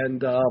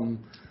 And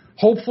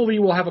hopefully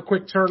we'll have a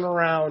quick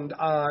turnaround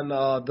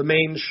on the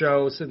main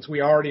show, since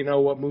we already know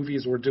what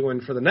movies we're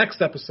doing for the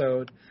next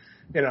episode.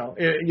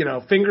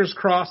 Fingers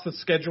crossed that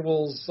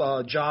schedules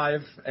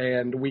jive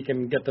and we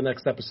can get the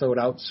next episode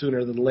out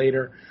sooner than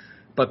later.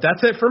 But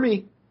that's it for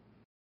me.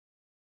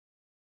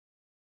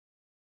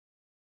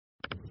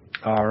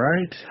 All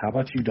right. How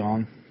about you,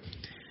 Don?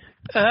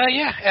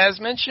 As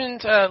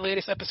mentioned,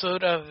 latest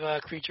episode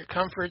of Creature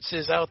Comforts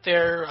is out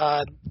there.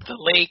 The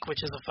Lake,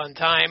 which is a fun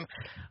time.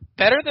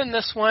 Better than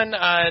this one.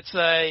 It's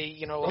a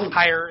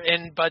higher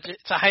end budget.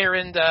 It's a higher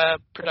end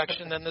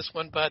production than this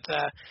one, but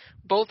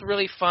both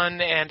really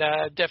fun and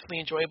definitely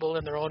enjoyable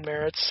in their own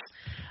merits.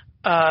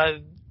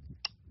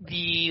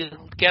 The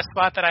guest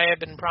spot that I have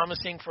been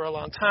promising for a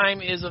long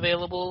time is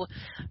available.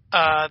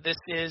 This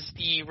is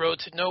the Road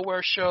to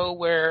Nowhere show,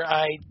 where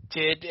I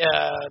did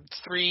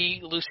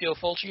 3 Lucio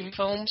Fulci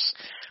films,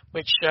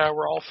 which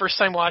were all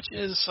first-time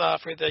watches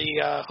for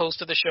the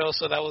host of the show,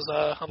 so that was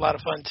a lot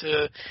of fun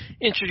to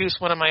introduce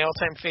one of my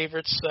all-time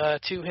favorites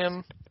to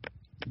him.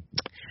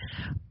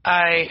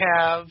 I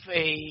have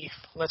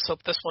let's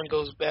hope this one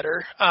goes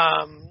better.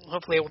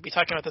 Hopefully I won't be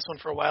talking about this one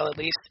for a while at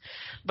least.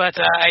 But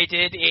I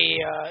did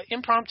a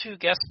impromptu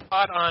guest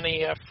spot on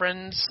a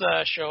friend's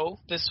show.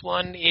 This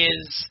one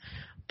is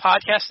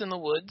Podcast in the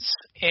Woods,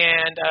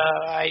 and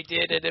I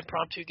did an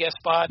impromptu guest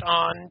spot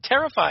on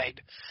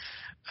Terrified.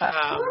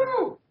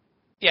 I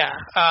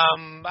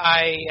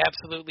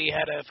absolutely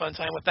had a fun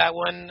time with that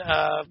one.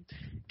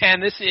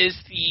 And this is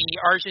the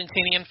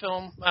Argentinian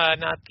film,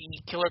 not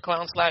the Killer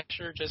Clown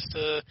slasher, just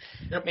to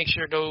make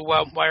sure no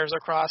wires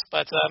are crossed.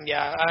 But,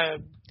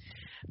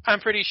 I'm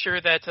pretty sure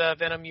that,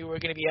 Venom, you were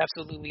going to be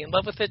absolutely in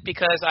love with it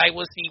because I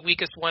was the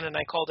weakest one and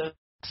I called it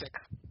classic.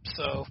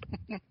 So...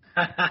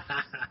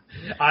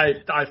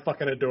 I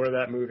fucking adore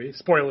that movie.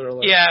 Spoiler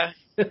alert. Yeah,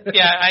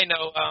 I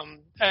know.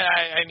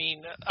 I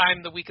mean,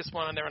 I'm the weakest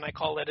one on there, and I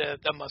call it a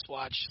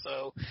must-watch.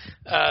 So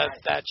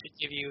that should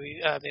give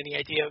you any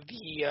idea of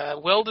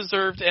the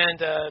well-deserved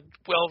and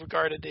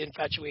well-regarded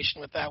infatuation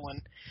with that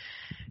one.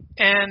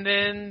 And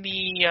then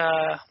the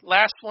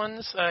last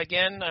ones,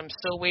 again, I'm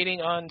still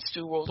waiting on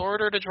Stu World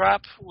Order to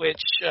drop,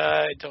 which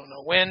I don't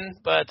know when,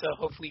 but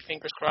hopefully,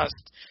 fingers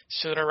crossed,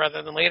 sooner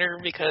rather than later,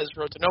 because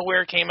Road to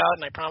Nowhere came out,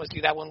 and I promised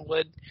you that one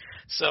would.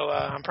 So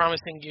I'm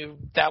promising you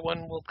that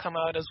one will come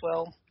out as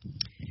well.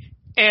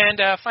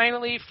 And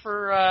finally,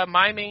 for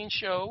my main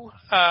show,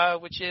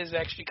 which is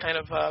actually kind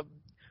of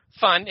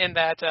fun in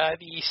that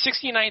the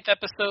 69th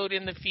episode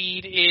in the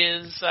feed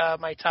is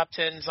my top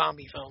 10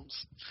 zombie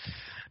films.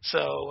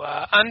 So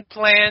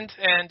unplanned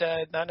and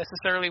not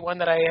necessarily one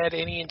that I had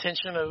any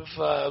intention of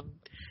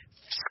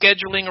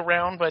scheduling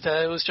around, but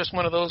it was just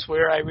one of those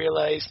where I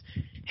realized,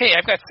 hey,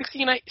 I've got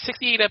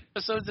 68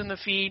 episodes in the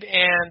feed,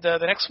 and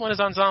the next one is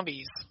on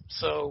zombies.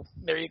 So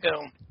there you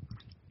go.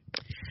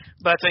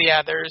 But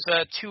there's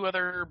 2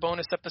 other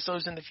bonus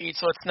episodes in the feed,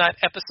 so it's not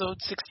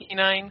episode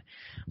 69,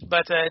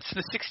 but it's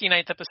the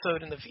 69th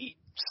episode in the feed.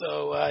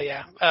 So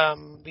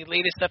the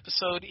latest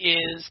episode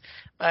is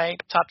my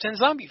top 10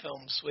 zombie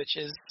films, which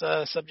is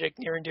a subject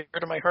near and dear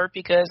to my heart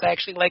because I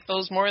actually like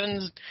those more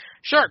than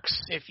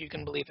sharks, if you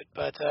can believe it.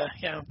 But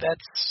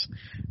that's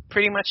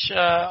pretty much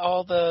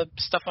all the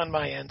stuff on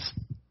my end.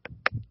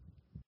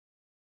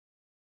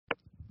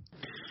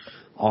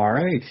 All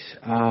right.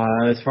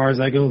 As far as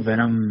I go,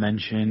 Venom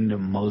mentioned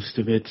most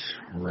of it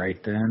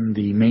right then.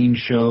 The main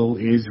show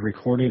is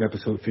recorded,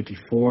 episode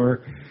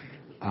 54.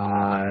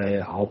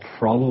 I'll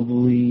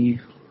probably...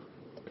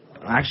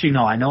 Actually,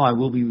 no, I know I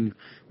will be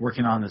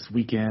working on this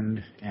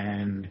weekend,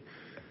 and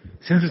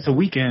since it's a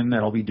weekend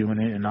that I'll be doing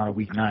it and not a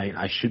weeknight,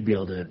 I should be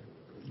able to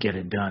get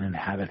it done and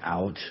have it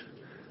out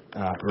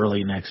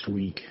early next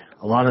week.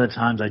 A lot of the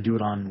times I do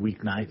it on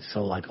weeknights,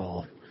 so like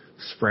I'll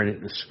spread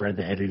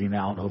the editing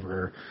out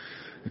over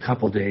a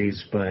couple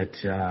days, but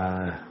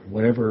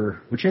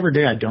whichever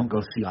day I don't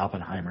go see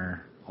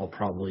Oppenheimer, I'll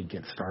probably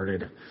get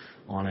started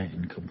on it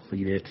and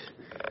complete it.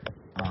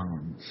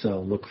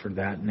 So look for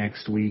that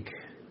next week.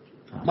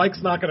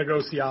 Mike's not going to go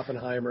see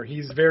Oppenheimer.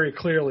 He's very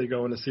clearly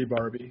going to see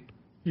Barbie.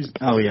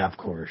 Oh yeah, of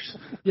course.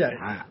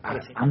 Yeah.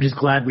 I'm just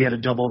glad we had a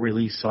double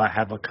release, so I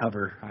have a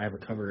cover.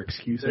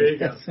 Excuse. There you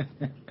go.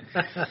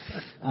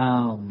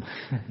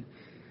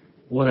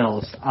 What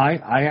else?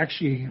 I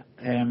actually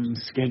am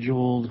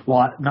scheduled,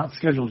 well, not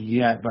scheduled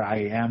yet, but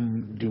I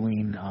am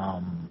doing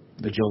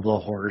the Joe Blow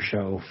Horror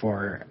Show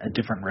for a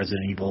different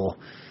Resident Evil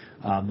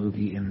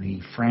movie in the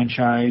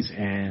franchise.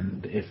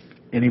 And if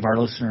any of our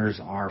listeners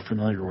are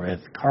familiar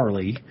with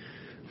Carly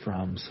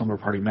from Slumber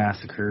Party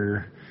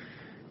Massacre,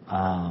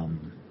 I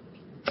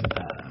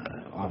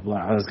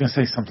was going to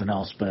say something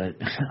else, but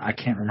I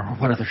can't remember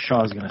what other show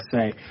I was going to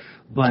say.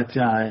 But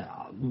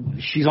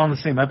she's on the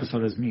same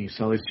episode as me,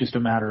 so it's just a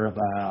matter of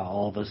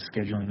all of us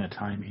scheduling a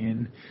time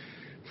in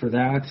for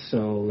that.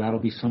 So that'll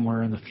be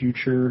somewhere in the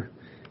future.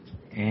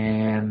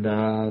 And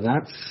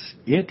that's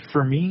it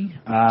for me.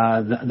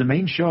 The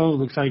main show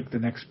looks like the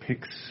next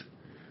picks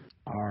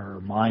are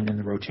mine in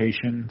the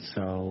rotation,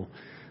 so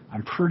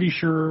I'm pretty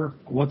sure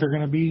what they're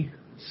going to be.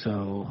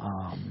 So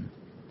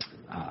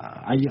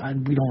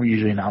we don't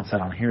usually announce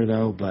that on here,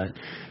 though, but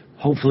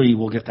hopefully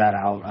we'll get that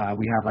out.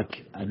 We have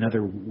like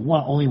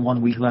only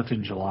 1 week left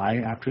in July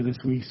after this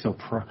week, so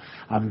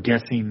I'm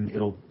guessing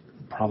it'll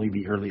probably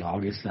be early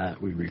August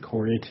that we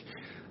record it.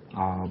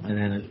 And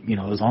then,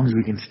 as long as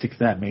we can stick to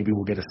that, maybe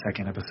we'll get a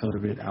second episode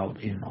of it out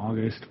in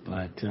August.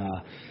 But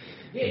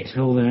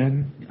until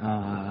then,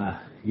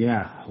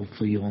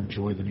 hopefully you'll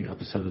enjoy the new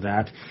episode of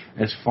that.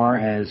 As far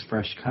as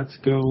Fresh Cuts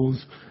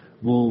goes,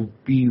 will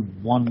be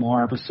one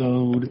more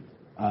episode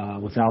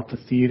without the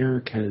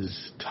theater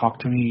because Talk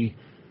to Me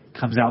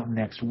comes out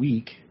next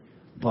week,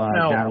 but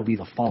that'll be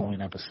the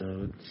following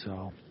episode.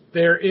 So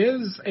there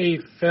is a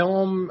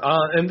film,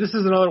 and this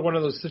is another one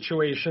of those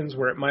situations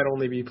where it might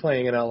only be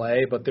playing in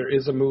LA, but there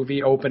is a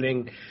movie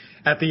opening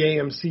at the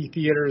AMC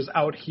theaters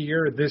out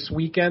here this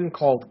weekend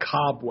called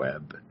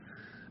Cobweb.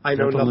 I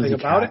know nothing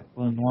about it.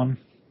 One?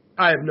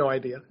 I have no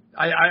idea.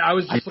 I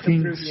was just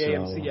looking through the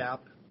AMC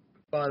app,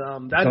 but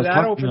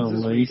that opens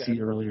this Lacey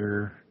weekend.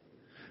 Earlier.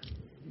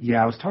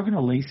 Yeah, I was talking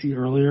to Lacey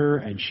earlier,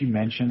 and she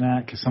mentioned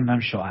that because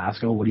sometimes she'll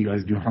ask, "Oh, what are you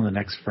guys doing on the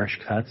next Fresh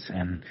Cuts?"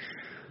 And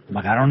I'm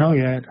like, "I don't know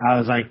yet." I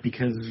was like,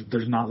 because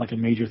there's not like a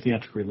major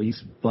theatrical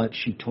release, but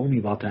she told me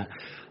about that.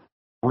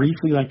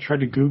 Briefly, like, tried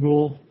to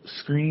Google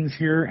screens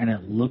here, and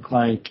it looked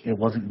like it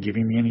wasn't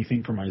giving me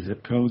anything for my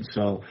zip code,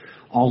 so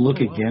I'll look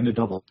again to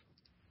double.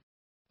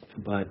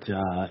 But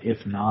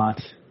if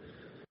not,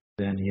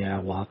 then yeah,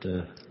 we'll have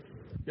to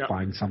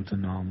find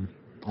something on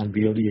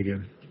VOD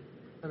again.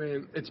 I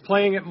mean, it's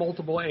playing at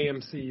multiple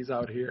AMCs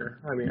out here.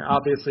 I mean,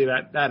 obviously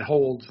that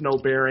holds no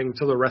bearing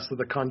to the rest of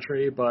the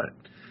country, but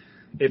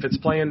if it's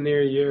playing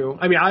near you,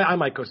 I mean, I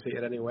might go see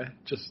it anyway,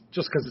 just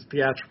because it's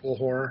theatrical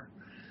horror.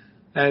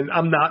 And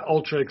I'm not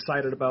ultra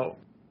excited about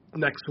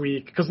next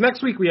week, because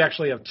next week we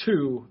actually have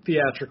 2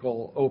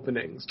 theatrical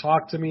openings,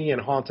 Talk to Me and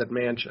Haunted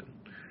Mansion.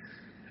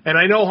 And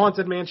I know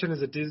Haunted Mansion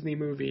is a Disney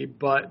movie,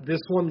 but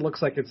this one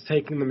looks like it's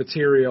taking the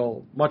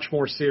material much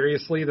more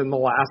seriously than the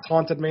last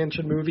Haunted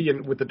Mansion movie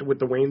and with the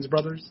Wayans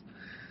brothers.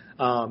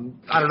 I don't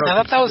know. I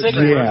thought that was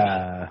Eddie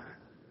Murphy.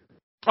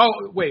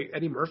 Oh, wait,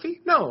 Eddie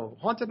Murphy? No,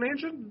 Haunted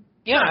Mansion?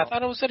 Yeah, No. I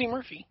thought it was Eddie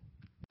Murphy.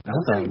 I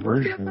thought that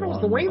version I thought it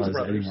was the Wayans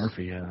brothers. Eddie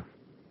Murphy, yeah.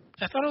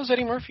 I thought it was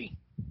Eddie Murphy.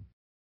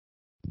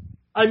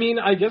 I mean,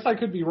 I guess I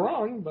could be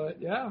wrong,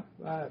 but yeah.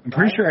 I'm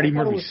pretty sure Eddie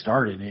Murphy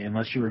started it,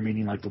 unless you were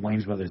meaning like the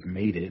Wayans brothers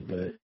made it,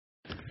 but...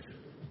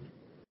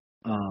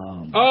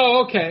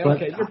 okay,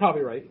 you're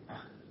probably right.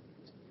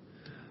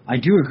 I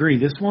do agree.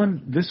 This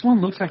one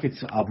looks like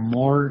it's a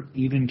more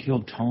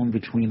even-keeled tone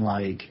between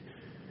like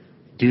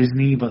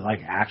Disney, but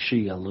like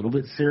actually a little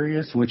bit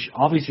serious. Which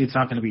obviously it's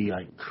not going to be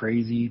like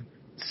crazy,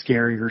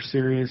 scary or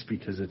serious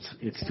because it's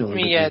still a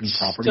Disney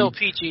property. Still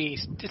PG.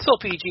 It's still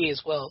PG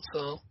as well.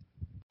 So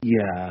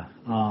yeah,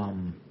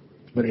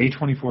 but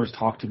A24's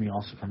Talk to Me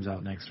also comes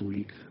out next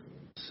week.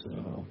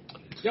 So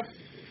yep.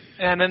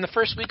 And then the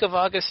first week of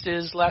August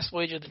is Last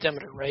Voyage of the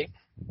Demeter, right?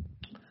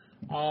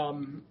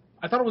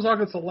 I thought it was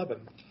August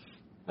 11th.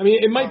 I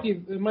mean, it might be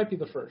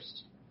the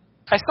first.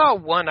 I saw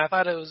 1. I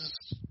thought it was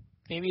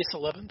maybe it's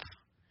 11th,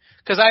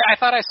 because I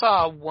thought I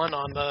saw 1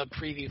 on the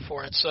preview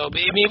for it. So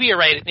maybe you're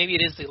right. Maybe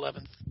it is the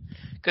 11th,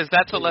 because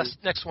that's the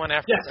next one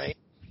after, right?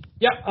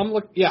 Yeah, I'm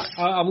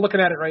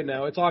looking at it right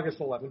now. It's August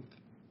 11th.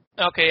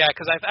 Okay, yeah,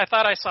 because I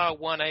thought I saw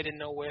 1. I didn't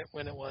know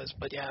when it was,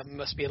 but yeah, it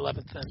must be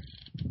 11th then.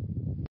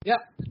 Yeah.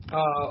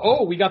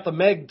 We got the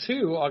Meg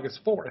 2,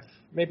 August 4th.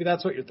 Maybe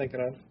that's what you're thinking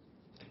of.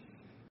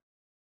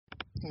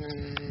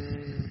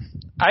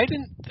 I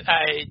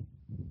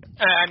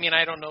mean,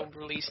 I don't know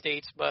release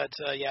dates, but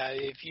yeah,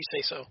 if you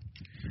say so.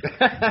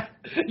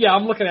 Yeah,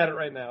 I'm looking at it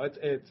right now.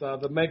 It's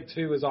the Meg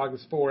 2 is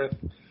August 4th.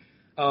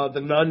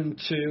 The Nun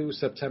 2,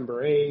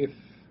 September 8th.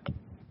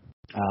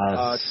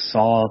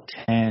 Saw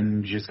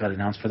 10 just got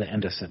announced for the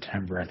end of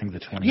September. I think the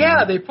 20th.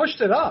 Yeah, they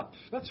pushed it up.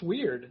 That's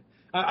weird.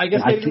 I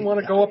guess they didn't want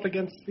to go up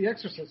against The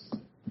Exorcist.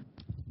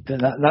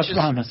 That's what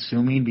I'm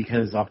assuming,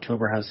 because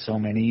October has so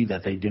many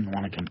that they didn't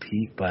want to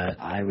compete, but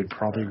I would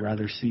probably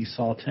rather see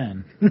Saw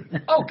 10.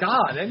 Oh,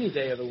 God, any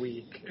day of the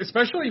week,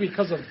 especially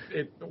because of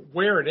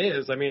where it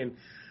is. I mean,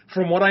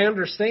 from what I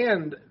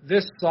understand,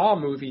 this Saw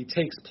movie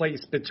takes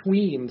place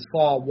between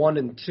Saw 1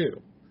 and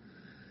 2.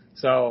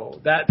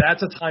 So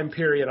that's a time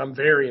period I'm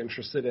very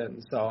interested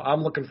in. So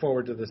I'm looking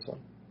forward to this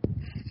one.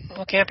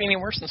 Well, it can't be any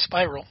worse than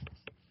Spiral.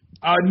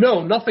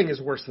 No, nothing is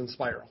worse than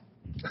Spiral.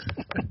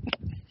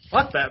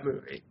 Fuck that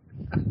movie.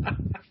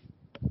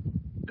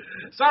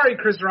 Sorry,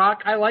 Chris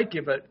Rock. I like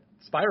you, but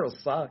Spiral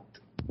sucked.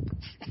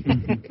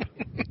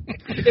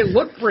 It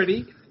looked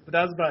pretty, but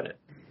that was about it.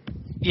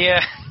 Yeah.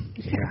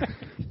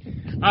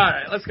 All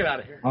right, let's get out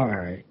of here. All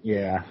right,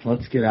 yeah,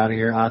 let's get out of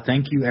here.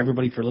 Thank you,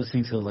 everybody, for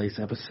listening to the latest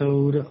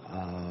episode.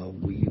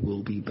 We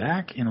will be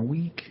back in a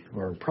week,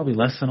 or probably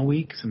less than a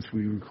week, since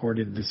we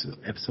recorded this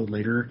episode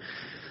later,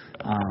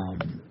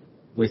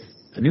 with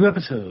a new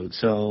episode.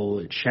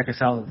 So check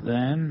us out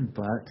then.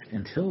 But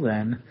until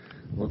then,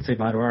 let's say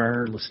bye to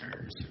our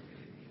listeners.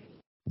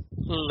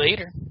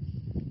 Later.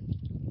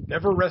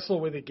 Never wrestle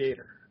with a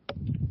gator.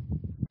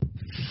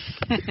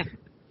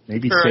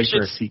 Maybe say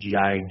for a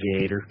CGI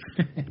gator.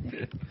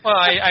 Well,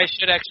 I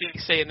should actually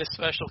say in this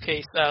special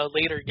case,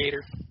 later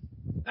gator.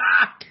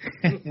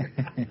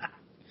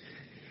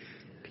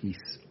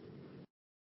 Peace.